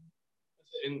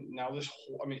 And now this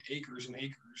whole, I mean, acres and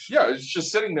acres. Yeah, it's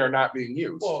just sitting there not being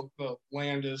used. Well, the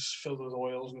land is filled with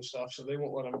oils and stuff, so they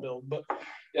won't let them build. But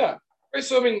yeah, right.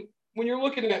 So I mean, when you're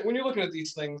looking at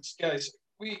these things, guys,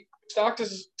 stocks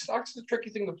is a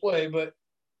tricky thing to play. But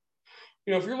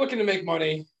you know, if you're looking to make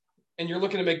money, and you're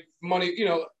looking to make money, you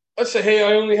know, let's say, hey,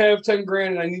 I only have 10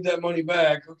 grand and I need that money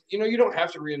back. You know, you don't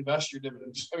have to reinvest your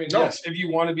dividends. I mean, yes, if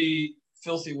you want to be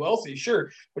filthy wealthy,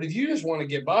 sure. But if you just want to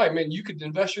get by, man, you could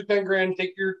invest your 10 grand,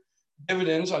 take your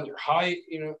dividends on your high,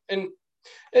 you know, and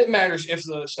it matters if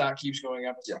the stock keeps going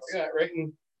up and stuff like that, right?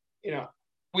 And, you know,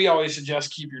 we always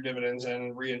suggest keep your dividends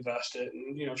and reinvest it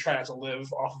and, you know, try not to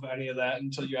live off of any of that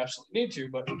until you absolutely need to.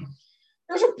 But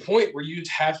there's a point where you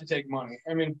just have to take money.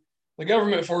 I mean, the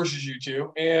government forces you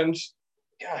to, and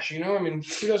gosh, you know, I mean,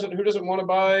 who doesn't want to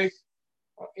buy,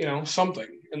 you know, something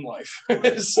in life?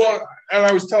 Well, and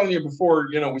I was telling you before,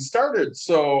 you know, we started.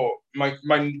 So my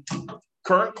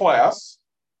current class,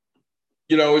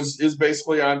 you know, is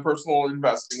basically on personal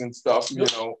investing and stuff. You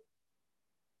know,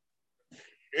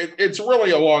 it's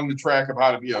really along the track of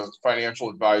how to be a financial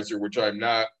advisor, which I'm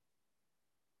not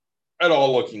at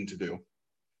all looking to do.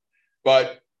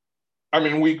 But I'm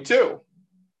in week 2.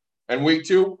 And week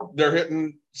 2, they're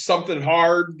hitting something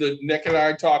hard that Nick and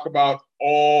I talk about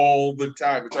all the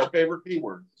time. It's our favorite P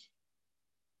word.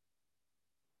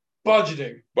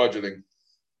 Budgeting.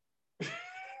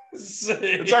 It's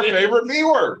our favorite P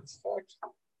word.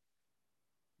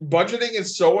 Budgeting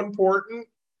is so important.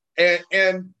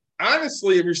 And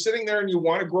honestly, if you're sitting there and you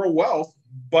want to grow wealth,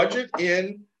 budget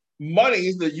in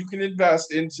money that you can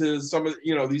invest into some of,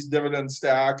 you know, these dividend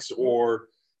stocks, or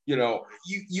you know,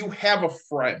 you have a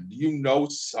friend, you know,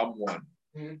 someone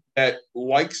that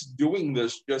likes doing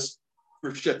this just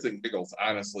for shits and giggles,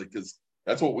 honestly, because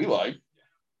that's what we like.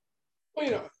 Well,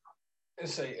 you know,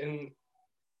 and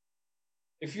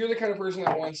if you're the kind of person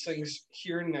that wants things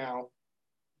here and now,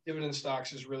 dividend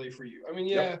stocks is really for you. I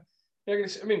mean, I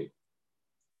mean,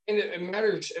 and it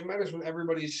matters. It matters when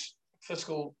everybody's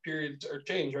fiscal periods are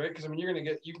changed, right? Because I mean,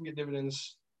 you can get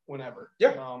dividends whenever.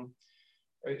 Yeah.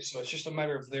 Right. So it's just a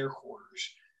matter of their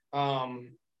quarters.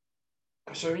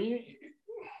 So you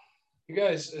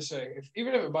guys say,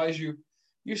 even if it buys you,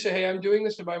 you say, hey, I'm doing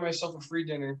this to buy myself a free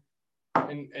dinner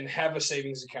and have a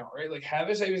savings account, right? Like have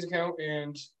a savings account,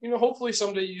 and, you know, hopefully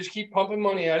someday you just keep pumping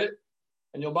money at it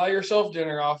and you'll buy yourself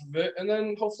dinner off of it. And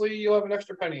then hopefully you'll have an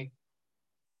extra penny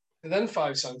and then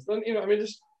 5 cents. Then, you know, I mean,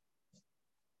 just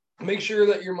make sure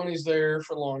that your money's there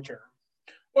for the long term.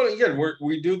 Well, again,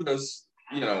 we do this,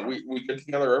 you know, we get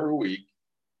together every week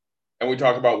and we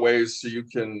talk about ways so you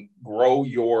can grow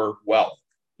your wealth.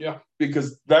 Yeah.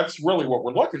 Because that's really what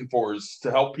we're looking for, is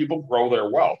to help people grow their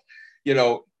wealth. You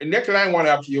know, and Nick and I want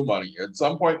to FU money. At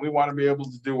some point, we want to be able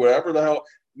to do whatever the hell.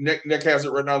 Nick has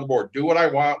it written on the board. Do what I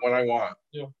want when I want.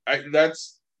 Yeah.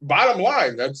 That's bottom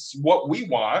line. That's what we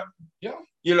want. Yeah.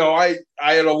 You know, I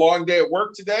had a long day at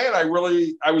work today, and I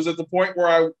was at the point where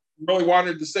I really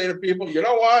wanted to say to people, you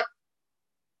know what?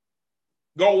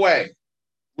 Go away.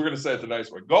 We're going to say it the nice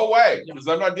way. Go away, because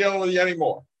I'm not dealing with you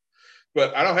anymore.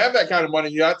 But I don't have that kind of money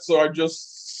yet, so I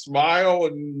just smile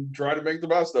and try to make the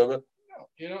best of it.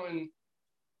 You know, and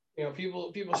you know,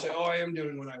 people say, "Oh, I am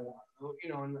doing what I want." You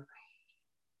know, and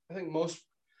I think most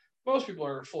people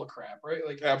are full of crap, right?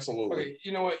 Like, absolutely. Okay,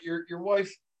 you know what? Your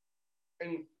wife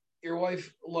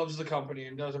loves the company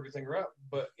and does everything right,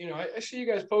 but you know, I see you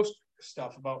guys post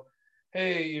stuff about,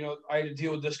 hey, you know, I had to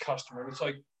deal with this customer, and it's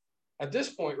like, at this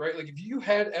point, right? Like, if you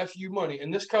had FU money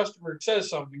and this customer says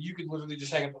something, you could literally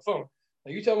just hang up the phone.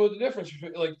 Now, you tell me what the difference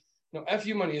between, like, you know,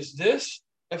 FU money is this,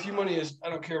 FU money is I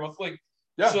don't care about, like.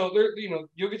 Yeah. So there, you know,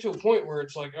 you'll get to a point where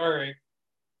it's like, all right,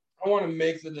 I want to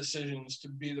make the decisions to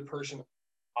be the person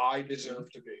I deserve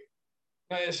to be.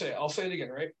 Now, I'll say it again,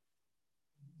 right?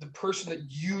 The person that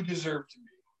you deserve to be.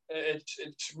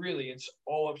 It's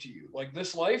all up to you. Like,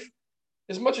 this life,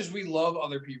 as much as we love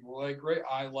other people, like, right?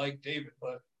 I like David,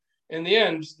 but in the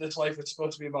end, this life is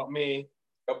supposed to be about me,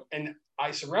 and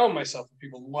I surround myself with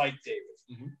people like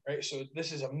David, right? So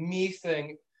this is a me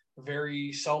thing,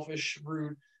 very selfish,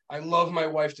 rude. I love my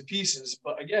wife to pieces,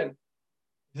 but again,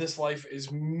 this life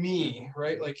is me,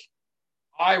 right? Like,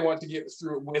 I want to get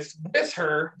through it with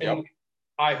her, and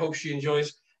I hope she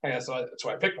enjoys. And that's why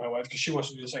I picked my wife, because she wants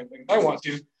to do the same thing I want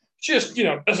to. She just,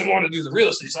 doesn't want to do the real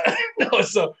estate side.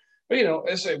 So, but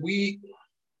as I say,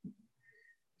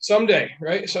 someday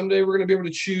we're going to be able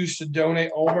to choose to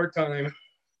donate all of our time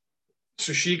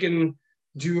so she can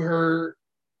do her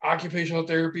occupational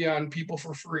therapy on people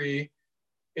for free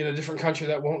in a different country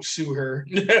that won't sue her.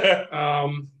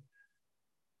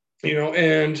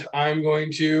 And I'm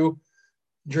going to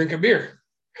drink a beer.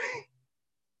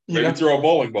 Maybe throw a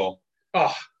bowling ball.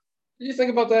 Oh, did you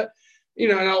think about that?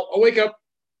 And I'll wake up.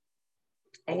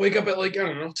 I'll wake up at 6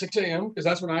 a.m. because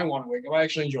that's when I want to wake up. I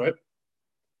actually enjoy it.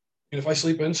 And if I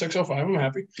sleep in 6:05, I'm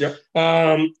happy. Yep.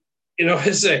 I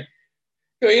say,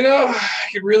 I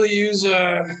could really use.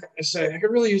 I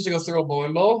could really use to go throw a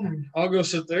bowling ball. I'll go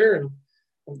sit there and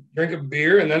drink a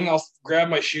beer, and then I'll grab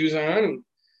my shoes on and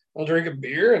I'll drink a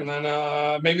beer, and then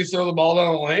maybe throw the ball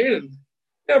down the lane. And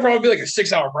it'll probably be like a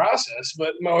 6-hour process.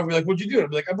 But my wife would be like, "What'd you do?" I'd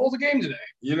be like, "I bowled a game today."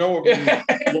 You know what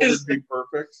would be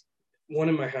perfect? One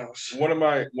in my house. One of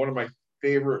my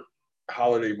favorite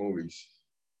holiday movies,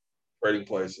 Trading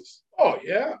Places. Oh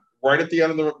yeah. Right at the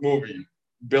end of the movie,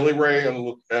 Billy Ray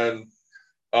and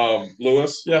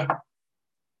Lewis. Yeah.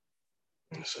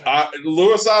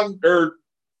 Lewis was on the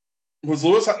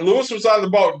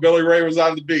boat. Billy Ray was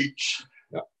on the beach.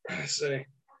 I say,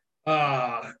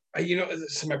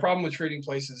 so my problem with Trading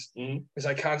Places is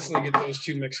I constantly get those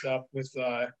two mixed up with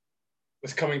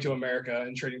Coming to America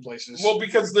and Trading Places. Well,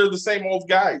 because they're the same old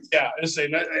guys. Yeah, I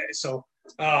say so.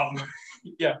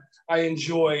 Yeah, I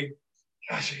enjoy.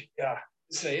 Gosh, yeah.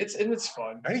 Say it's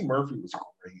fun. Eddie Murphy was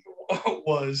great.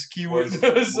 Was keyword was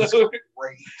great.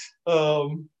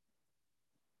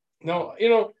 No,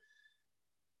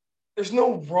 there's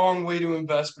no wrong way to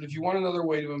invest, but if you want another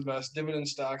way to invest, dividend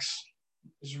stocks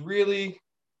is really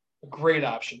a great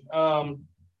option.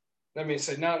 Let me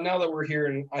say now that we're here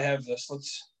and I have this,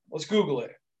 let's Google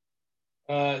it.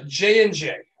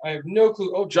 J&J. I have no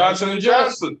clue. Oh, Johnson &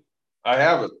 Johnson. I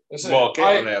have it. Well,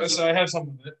 Caitlin has it. I have some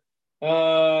of it.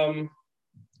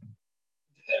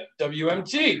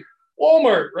 WMT.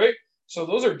 Walmart, right? So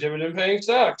those are dividend-paying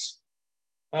stocks.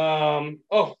 This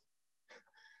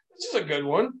is a good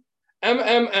one.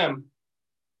 MMM.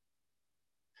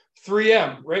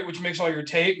 3M, right? Which makes all your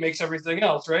tape, makes everything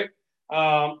else, right?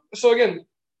 So again,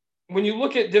 when you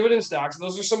look at dividend stocks,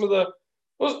 those are some of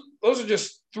those are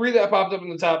just 3 that popped up in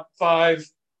the top 5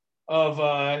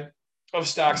 of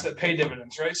stocks that pay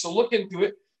dividends, right? So look into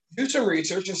it, do some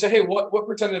research, and say, hey, what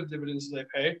percentage of dividends do they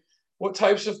pay? What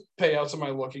types of payouts am I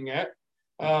looking at?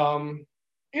 And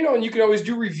you can always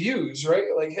do reviews,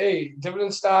 right? Like, hey,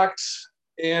 dividend stocks,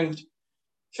 and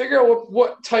figure out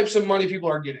what types of money people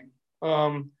are getting.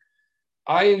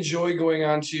 I enjoy going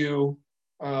on to,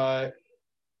 I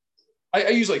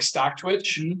use like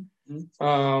StockTwitch.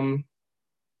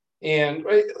 And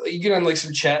right, you get on like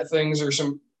some chat things or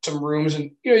some rooms,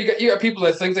 and you got people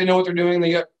that think they know what they're doing.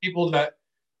 They got people that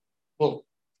will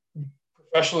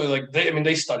professionally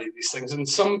they study these things, and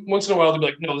once in a while they'll be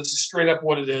like, no, this is straight up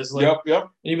what it is. Like, yep.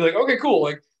 And you'd be like, okay, cool.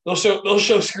 Like they'll show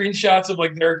screenshots of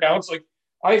like their accounts, like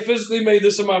I physically made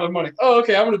this amount of money. Oh,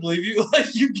 okay, I'm gonna believe you.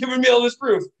 Like you've given me all this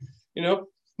proof. No,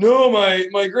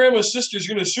 my grandma's sister's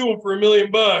gonna sue him for $1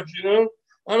 million.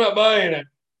 I'm not buying it.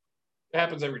 It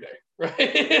happens every day. Right?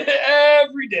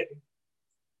 Every day.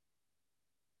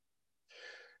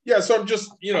 Yeah, so I'm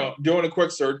just, doing a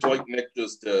quick search like Nick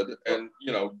just did, and,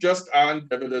 just on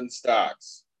dividend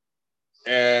stocks,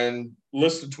 and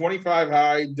listed 25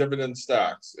 high dividend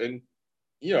stocks. And,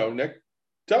 Nick,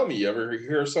 tell me, you ever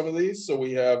hear some of these? So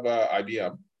we have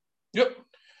IBM. Yep.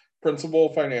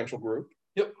 Principal Financial Group.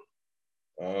 Yep.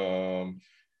 I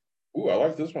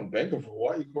like this one, Bank of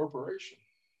Hawaii Corporation.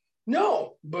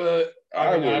 No, but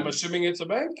I'm assuming it's a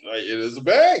bank. It is a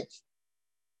bank.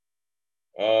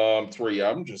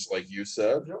 3M, just like you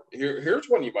said. Yep. Here's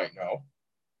one you might know.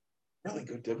 Really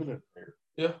good dividend here.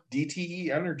 Yeah. DTE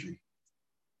Energy.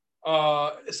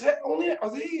 Is that only?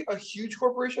 Are they a huge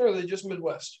corporation, or are they just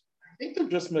Midwest? I think they're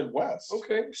just Midwest.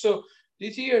 Okay, so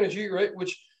DTE Energy, right?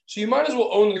 So you might as well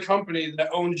own the company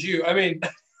that owns you. I mean,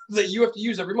 that you have to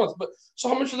use every month. But so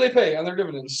how much do they pay on their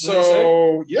dividends?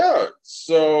 So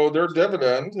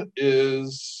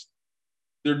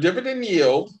their dividend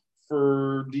yield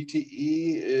for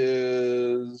DTE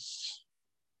is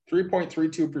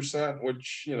 3.32%,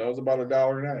 which is about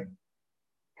 $1.09.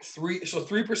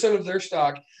 3% of their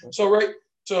stock. So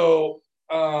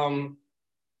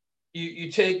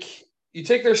you take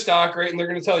their stock, right, and they're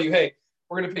going to tell you, hey,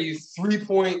 we're going to pay you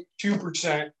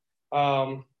 3.2%.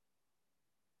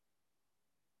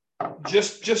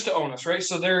 Just to own us, right?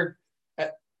 So they're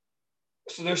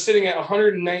So they're sitting at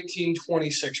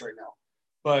 119.26 right now.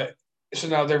 But so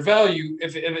now their value,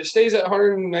 if it stays at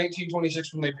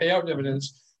 119.26 when they pay out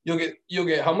dividends, you'll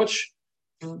get how much?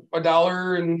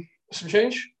 $1 and some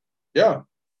change? Yeah.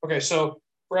 Okay, so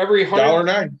for every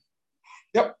 $1.09.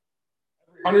 Yep.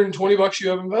 $120 you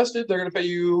have invested, they're gonna pay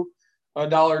you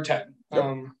 $1.10.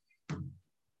 Yep.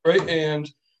 Right.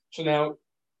 And so now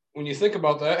when you think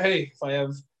about that, hey, if I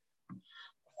have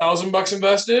 $1,000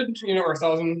 invested, or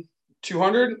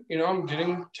 1,200, I'm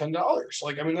getting $10.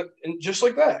 Like, I mean, and just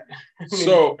like that.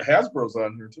 So Hasbro's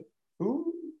on here too.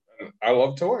 Ooh. I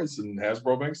love toys, and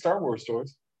Hasbro makes Star Wars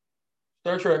toys.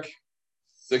 Star Trek.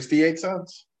 68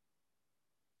 cents.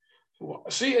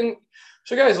 See, and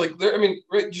so guys, like,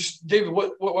 right? Just David,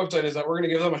 what website is that? We're gonna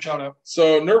give them a shout out.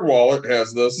 So NerdWallet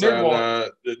has this.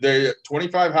 NerdWallet. They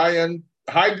 25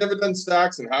 high dividend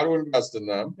stocks and how to invest in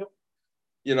them. Yep.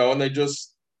 And they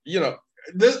just,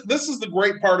 this is the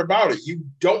great part about it. You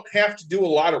don't have to do a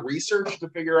lot of research to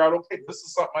figure out, okay, this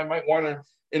is something I might want to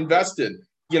invest in.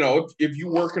 If you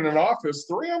work in an office,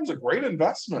 3M is a great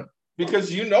investment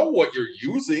because you know what you're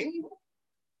using.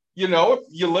 If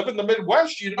you live in the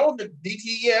Midwest, you know that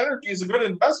DTE Energy is a good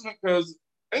investment because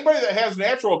anybody that has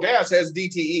natural gas has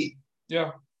DTE.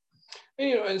 Yeah.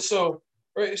 And so,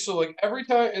 right. So like every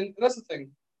time, and that's the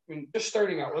thing. I mean, just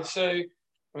starting out, let's say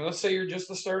you're just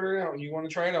the starter out and you want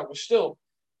to try it out, but still,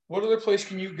 what other place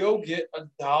can you go get $1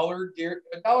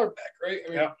 back, right? I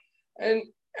mean, yeah. And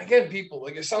again, people,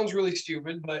 like, it sounds really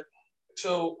stupid, but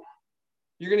so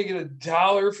you're going to get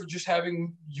 $1 for just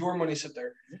having your money sit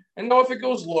there. And now if it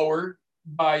goes lower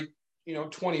by,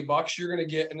 $20, you're going to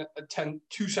get a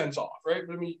 2 cents off, right?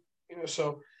 But I mean,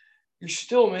 so you're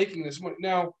still making this money.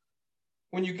 Now,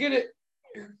 when you get it,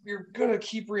 you're going to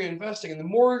keep reinvesting. And the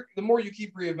more you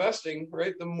keep reinvesting,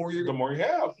 right, the more you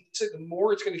have. The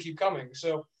more it's going to keep coming.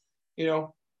 So,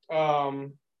 100,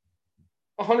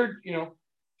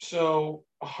 so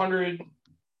 100,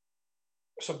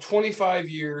 so 25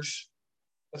 years.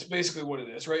 That's basically what it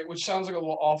is, right? Which sounds like an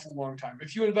awful long time.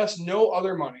 If you invest no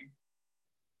other money,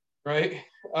 right,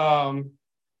 and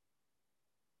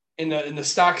the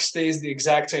stock stays the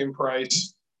exact same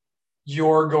price,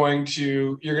 you're going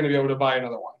to be able to buy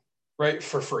another one, right,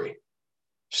 for free.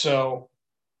 So,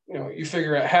 you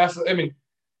figure out half. I mean,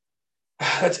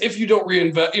 that's if you don't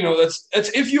reinvest. That's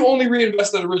if you only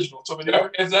reinvest that original. So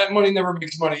if that money never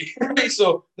makes money, right?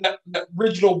 So that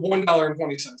original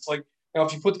 $1.20, like. Now,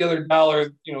 if you put the other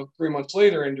 $1, 3 months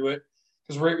later into it,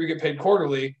 because we get paid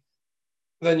quarterly,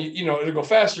 then it'll go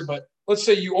faster. But let's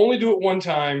say you only do it one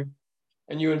time,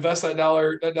 and you invest that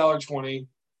 $1.20,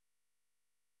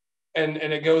 and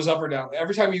it goes up or down.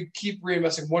 Every time you keep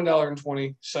reinvesting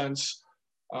 $1.20,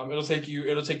 it'll take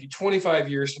you 25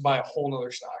 years to buy a whole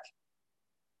nother stock.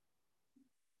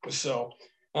 So,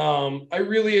 I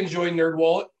really enjoy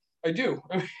NerdWallet. I do.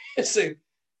 I mean,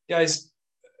 guys,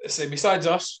 besides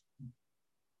us.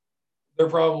 They're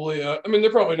probably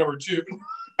number 2.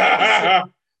 So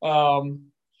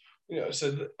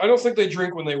I don't think they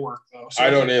drink when they work though. So I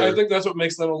don't either. I think that's what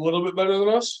makes them a little bit better than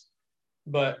us.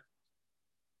 But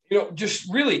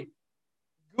just really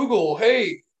Google,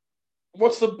 hey,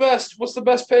 what's the best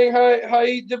paying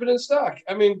high dividend stock?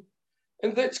 I mean,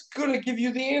 and that's gonna give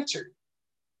you the answer.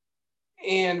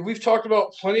 And we've talked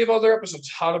about plenty of other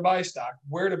episodes, how to buy stock,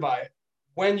 where to buy it,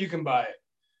 when you can buy it.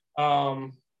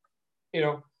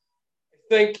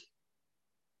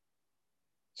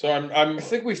 I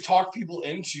think we've talked people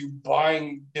into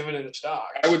buying dividend stock.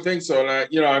 I would think so, and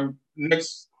I'm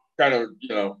Nick's kind of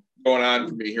going on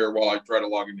for me here while I try to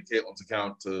log into Caitlin's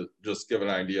account to just give an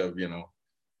idea of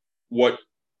what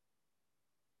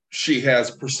she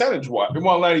has percentage wise.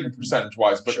 Well, not even percentage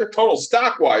wise, but total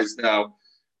stock wise now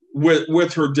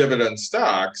with her dividend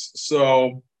stocks.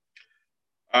 So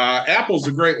Apple's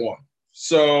a great one.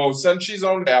 So since she's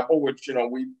owned Apple, which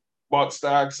we bought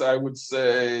stocks, I would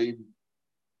say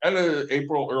end of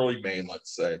April, early May,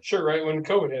 let's say. Sure, right when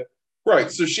COVID hit.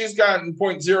 Right. So she's gotten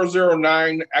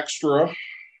 0.009 extra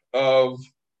of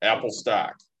Apple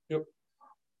stock. Yep.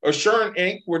 Assurant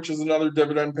Inc., which is another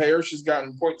dividend payer, she's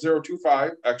gotten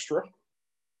 0.025 extra.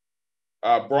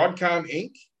 Broadcom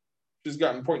Inc., she's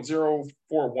gotten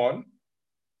 0.041.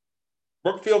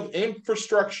 Brookfield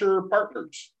Infrastructure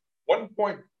Partners,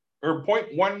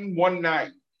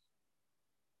 0.119.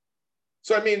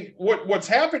 So I mean, what's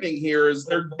happening here is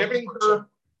they're giving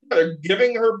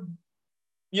her,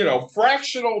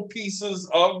 fractional pieces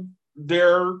of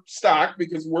their stock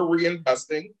because we're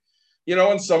reinvesting,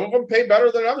 and some of them pay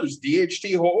better than others.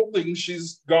 DHT Holdings,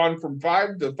 she's gone from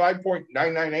 5 to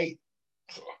 5.998.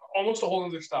 Almost a whole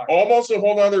other stock. Almost a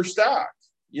whole other stock,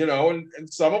 and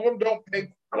some of them don't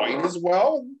pay quite as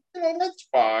well. That's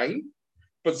fine.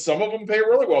 But some of them pay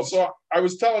really well. So I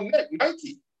was telling Nick,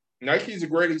 Nike. Nike's a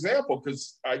great example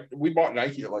because we bought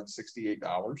Nike at like $68.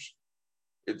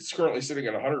 It's currently sitting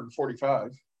at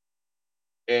 $145.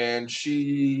 And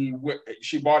she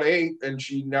bought 8 and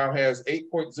she now has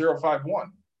 8.051.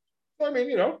 I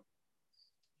mean, a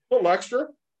little extra.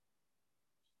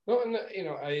 Well, and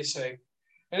I say,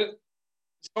 and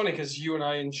it's funny because you and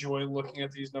I enjoy looking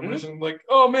at these numbers and like,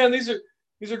 oh man, these are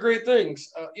great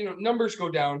things. Numbers go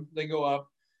down, they go up.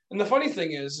 And the funny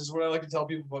thing is what I like to tell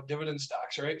people about dividend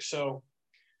stocks, right? So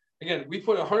again, we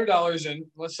put $100 in,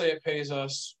 let's say it pays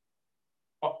us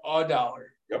 $1.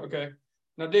 Yep. Okay.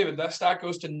 Now, David, that stock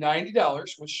goes to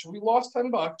 $90, which we lost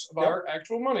 $10 of our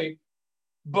actual money,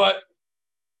 but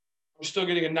we're still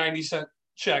getting a 90-cent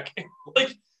check.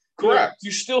 Like, correct.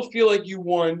 You still feel like you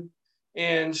won.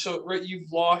 And so, right,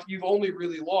 you've only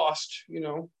really lost,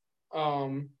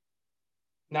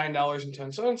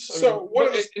 $9.10. So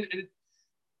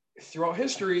throughout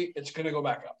history, it's going to go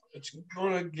back up. It's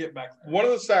going to get back there. One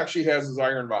of the stocks she has is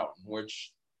Iron Mountain,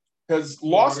 which has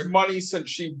lost money since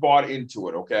she bought into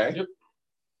it. Okay. Yep.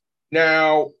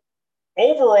 Now,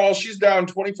 overall, she's down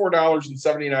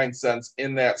 $24.79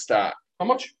 in that stock. How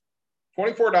much?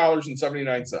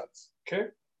 $24.79. Okay.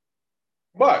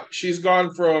 But she's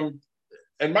gone from,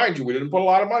 and mind you, we didn't put a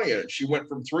lot of money in it. She went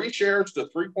from 3 shares to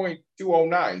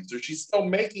 3.209. So she's still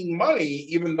making money,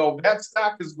 even though that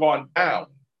stock has gone down.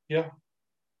 Yeah.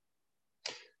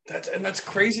 That's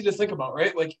crazy to think about,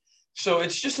 right? Like, so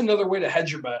it's just another way to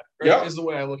hedge your bet, right? Yeah. Is the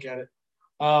way I look at it.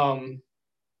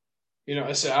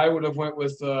 I say I would have went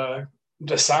with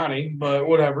Dasani, but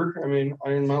whatever. I mean,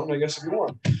 Iron Mountain, I guess if you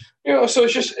want. So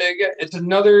it's just it's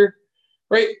another,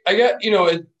 right? I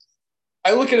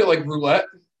look at it like roulette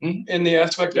in the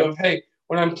aspect of, hey,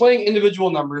 when I'm playing individual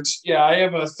numbers, I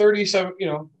have a 37.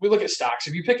 We look at stocks.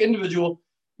 If you pick individual,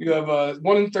 you have a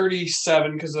 1 in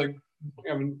 37 because in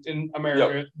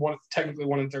America, technically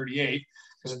 1 in 38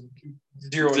 because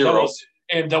zero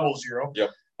and double zero. Yep.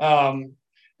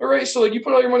 But right, so like you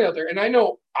put all your money out there, and I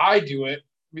know I do it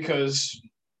because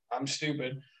I'm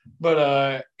stupid.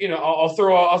 But I'll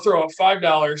throw out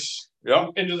 $5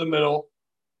 into the middle,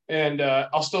 and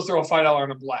I'll still throw a $5 on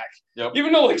a black. Yep.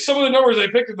 Even though like some of the numbers I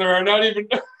picked in there are not even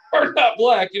are not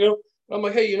black, I'm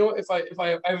like, hey, if I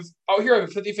have out here I have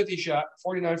a 50-50 shot,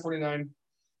 49-49,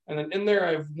 and then in there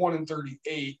I have 1 in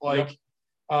 38. Like,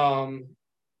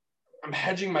 I'm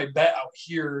hedging my bet out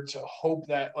here to hope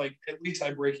that like at least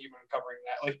I break even covering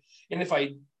that. Like, and if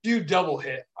I do double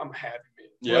hit, I'm happy.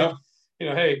 Yeah.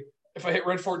 Like, hey, if I hit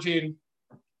red 14,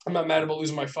 I'm not mad about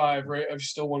losing my 5, right? I've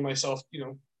still won myself,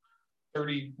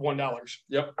 $31.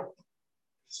 Yep.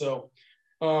 So,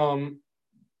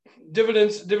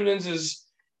 dividends is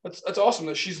that's awesome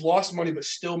that she's lost money but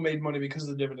still made money because of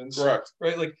the dividends. Correct.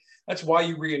 Right? Like that's why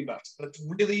you reinvest. That's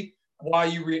really why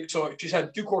you so she's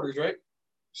had 2 quarters, right?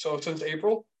 So since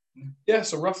April. Yeah,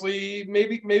 so roughly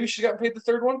maybe she got paid the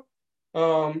 3rd one.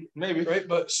 Maybe. Right?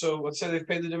 But so let's say they've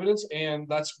paid the dividends and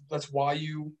that's why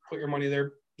you put your money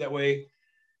there. That way,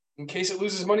 in case it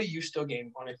loses money, you still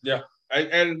gain money. Yeah.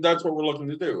 And that's what we're looking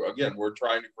to do. Again, we're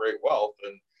trying to create wealth,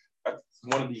 and that's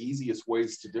one of the easiest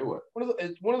ways to do it. One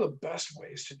of the best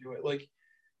ways to do it. Like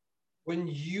when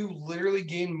you literally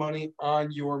gain money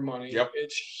on your money,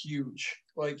 it's huge.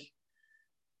 Like,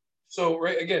 so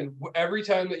right again, every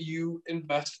time that you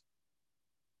invest,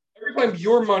 every time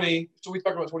your money. So we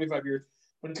talk about 25 years,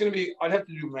 but it's going to be. I'd have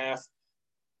to do math,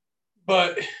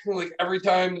 but like every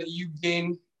time that you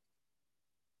gain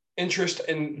interest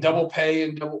and double pay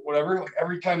and double whatever, like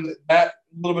every time that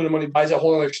little bit of money buys a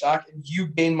whole other stock and you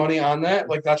gain money on that,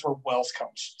 like that's where wealth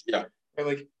comes. Yeah. Right?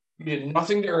 Like you did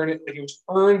nothing to earn it. Like it was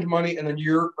earned money, and then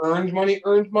your earned money.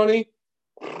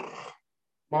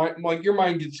 Like your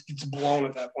mind gets blown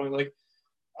at that point. Like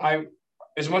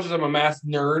as much as I'm a math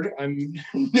nerd, I'm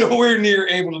nowhere near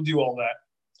able to do all that.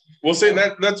 We'll say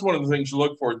that's one of the things you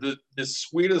look for. The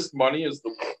sweetest money is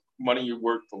the money you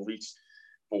work the least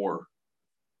for.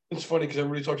 It's funny because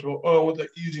everybody talks about, I want that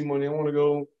easy money. I want to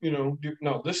go,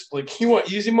 this, like, you want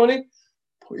easy money?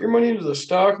 Put your money into the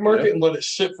stock market and let it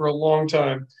sit for a long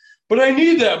time. But I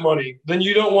need that money. Then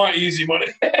you don't want easy money.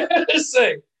 Just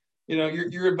say,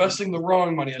 you're investing the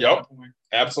wrong money at that point.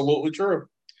 Absolutely true.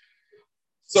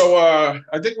 So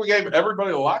I think we gave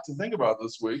everybody a lot to think about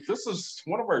this week. This is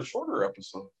one of our shorter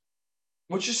episodes.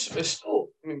 Which is still,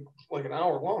 like an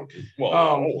hour long. Well,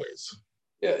 always.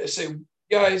 Yeah, say,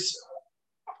 guys,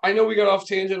 I know we got off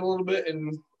tangent a little bit,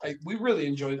 and I really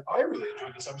enjoyed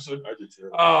this episode. I did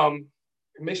too.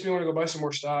 It makes me want to go buy some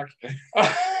more stock.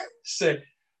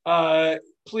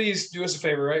 please do us a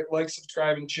favor, right? Like,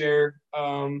 subscribe, and share.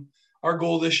 Our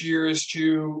goal this year is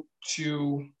to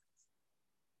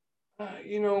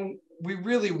we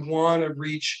really want to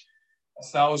reach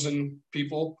 1,000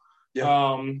 people.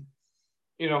 Yeah.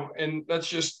 And that's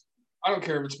just, I don't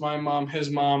care if it's my mom, his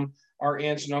mom, our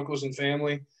aunts and uncles and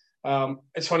family.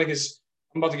 It's funny because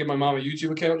I'm about to give my mom a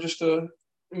YouTube account just to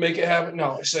make it happen.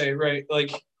 No, I say, right,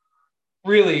 like,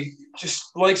 really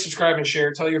just like, subscribe, and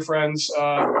share. Tell your friends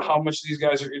how much these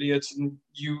guys are idiots and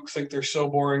you think they're so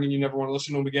boring and you never want to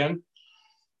listen to them again.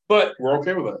 But we're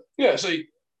okay with it. Yeah, so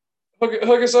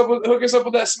hook us up with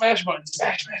that smash button.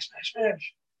 Smash, smash, smash,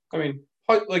 smash. I mean,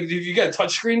 like, if you got a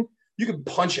touch screen, you can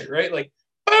punch it, right? Like,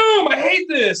 boom, I hate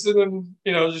this. And then,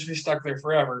 just be stuck there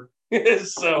forever.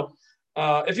 So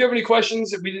if you have any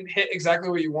questions, if we didn't hit exactly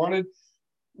what you wanted,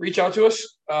 reach out to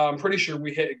us. I'm pretty sure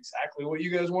we hit exactly what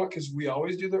you guys want because we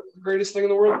always do the greatest thing in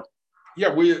the world. Yeah,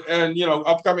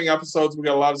 upcoming episodes, we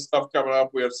got a lot of stuff coming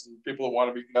up. We have some people that want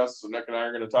to be guests, so Nick and I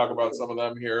are going to talk about some of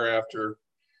them here after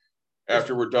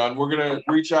we're done. We're going to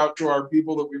reach out to our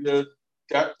people that we did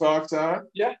debt talks on.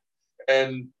 Yeah.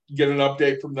 And get an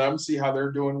update from them, see how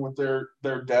they're doing with their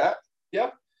debt.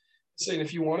 Yeah. Saying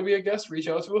if you want to be a guest, reach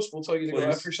out to us. We'll tell you to go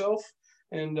after yourself.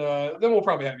 And then we'll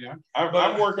probably have you on.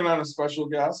 I'm working on a special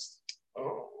guest.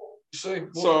 Oh,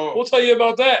 we'll tell you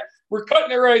about that. We're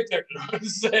cutting it right there.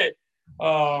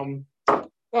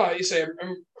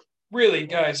 Really,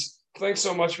 guys, thanks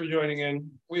so much for joining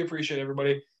in. We appreciate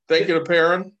everybody. Thank you to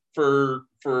Perrin for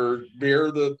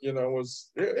beer that it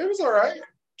was all right.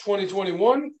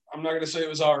 2021. I'm not gonna say it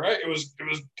was all right. It was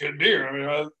good beer. I mean,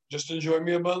 I just enjoyed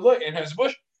me a Bud Light and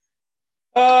Anheuser-Busch.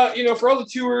 For all the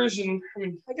tours, and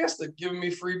I guess they've given me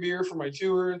free beer for my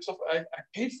tour and stuff. I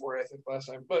paid for it, I think, last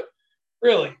time. But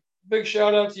really, big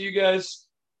shout out to you guys.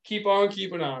 Keep on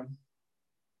keeping on.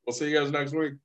 We'll see you guys next week.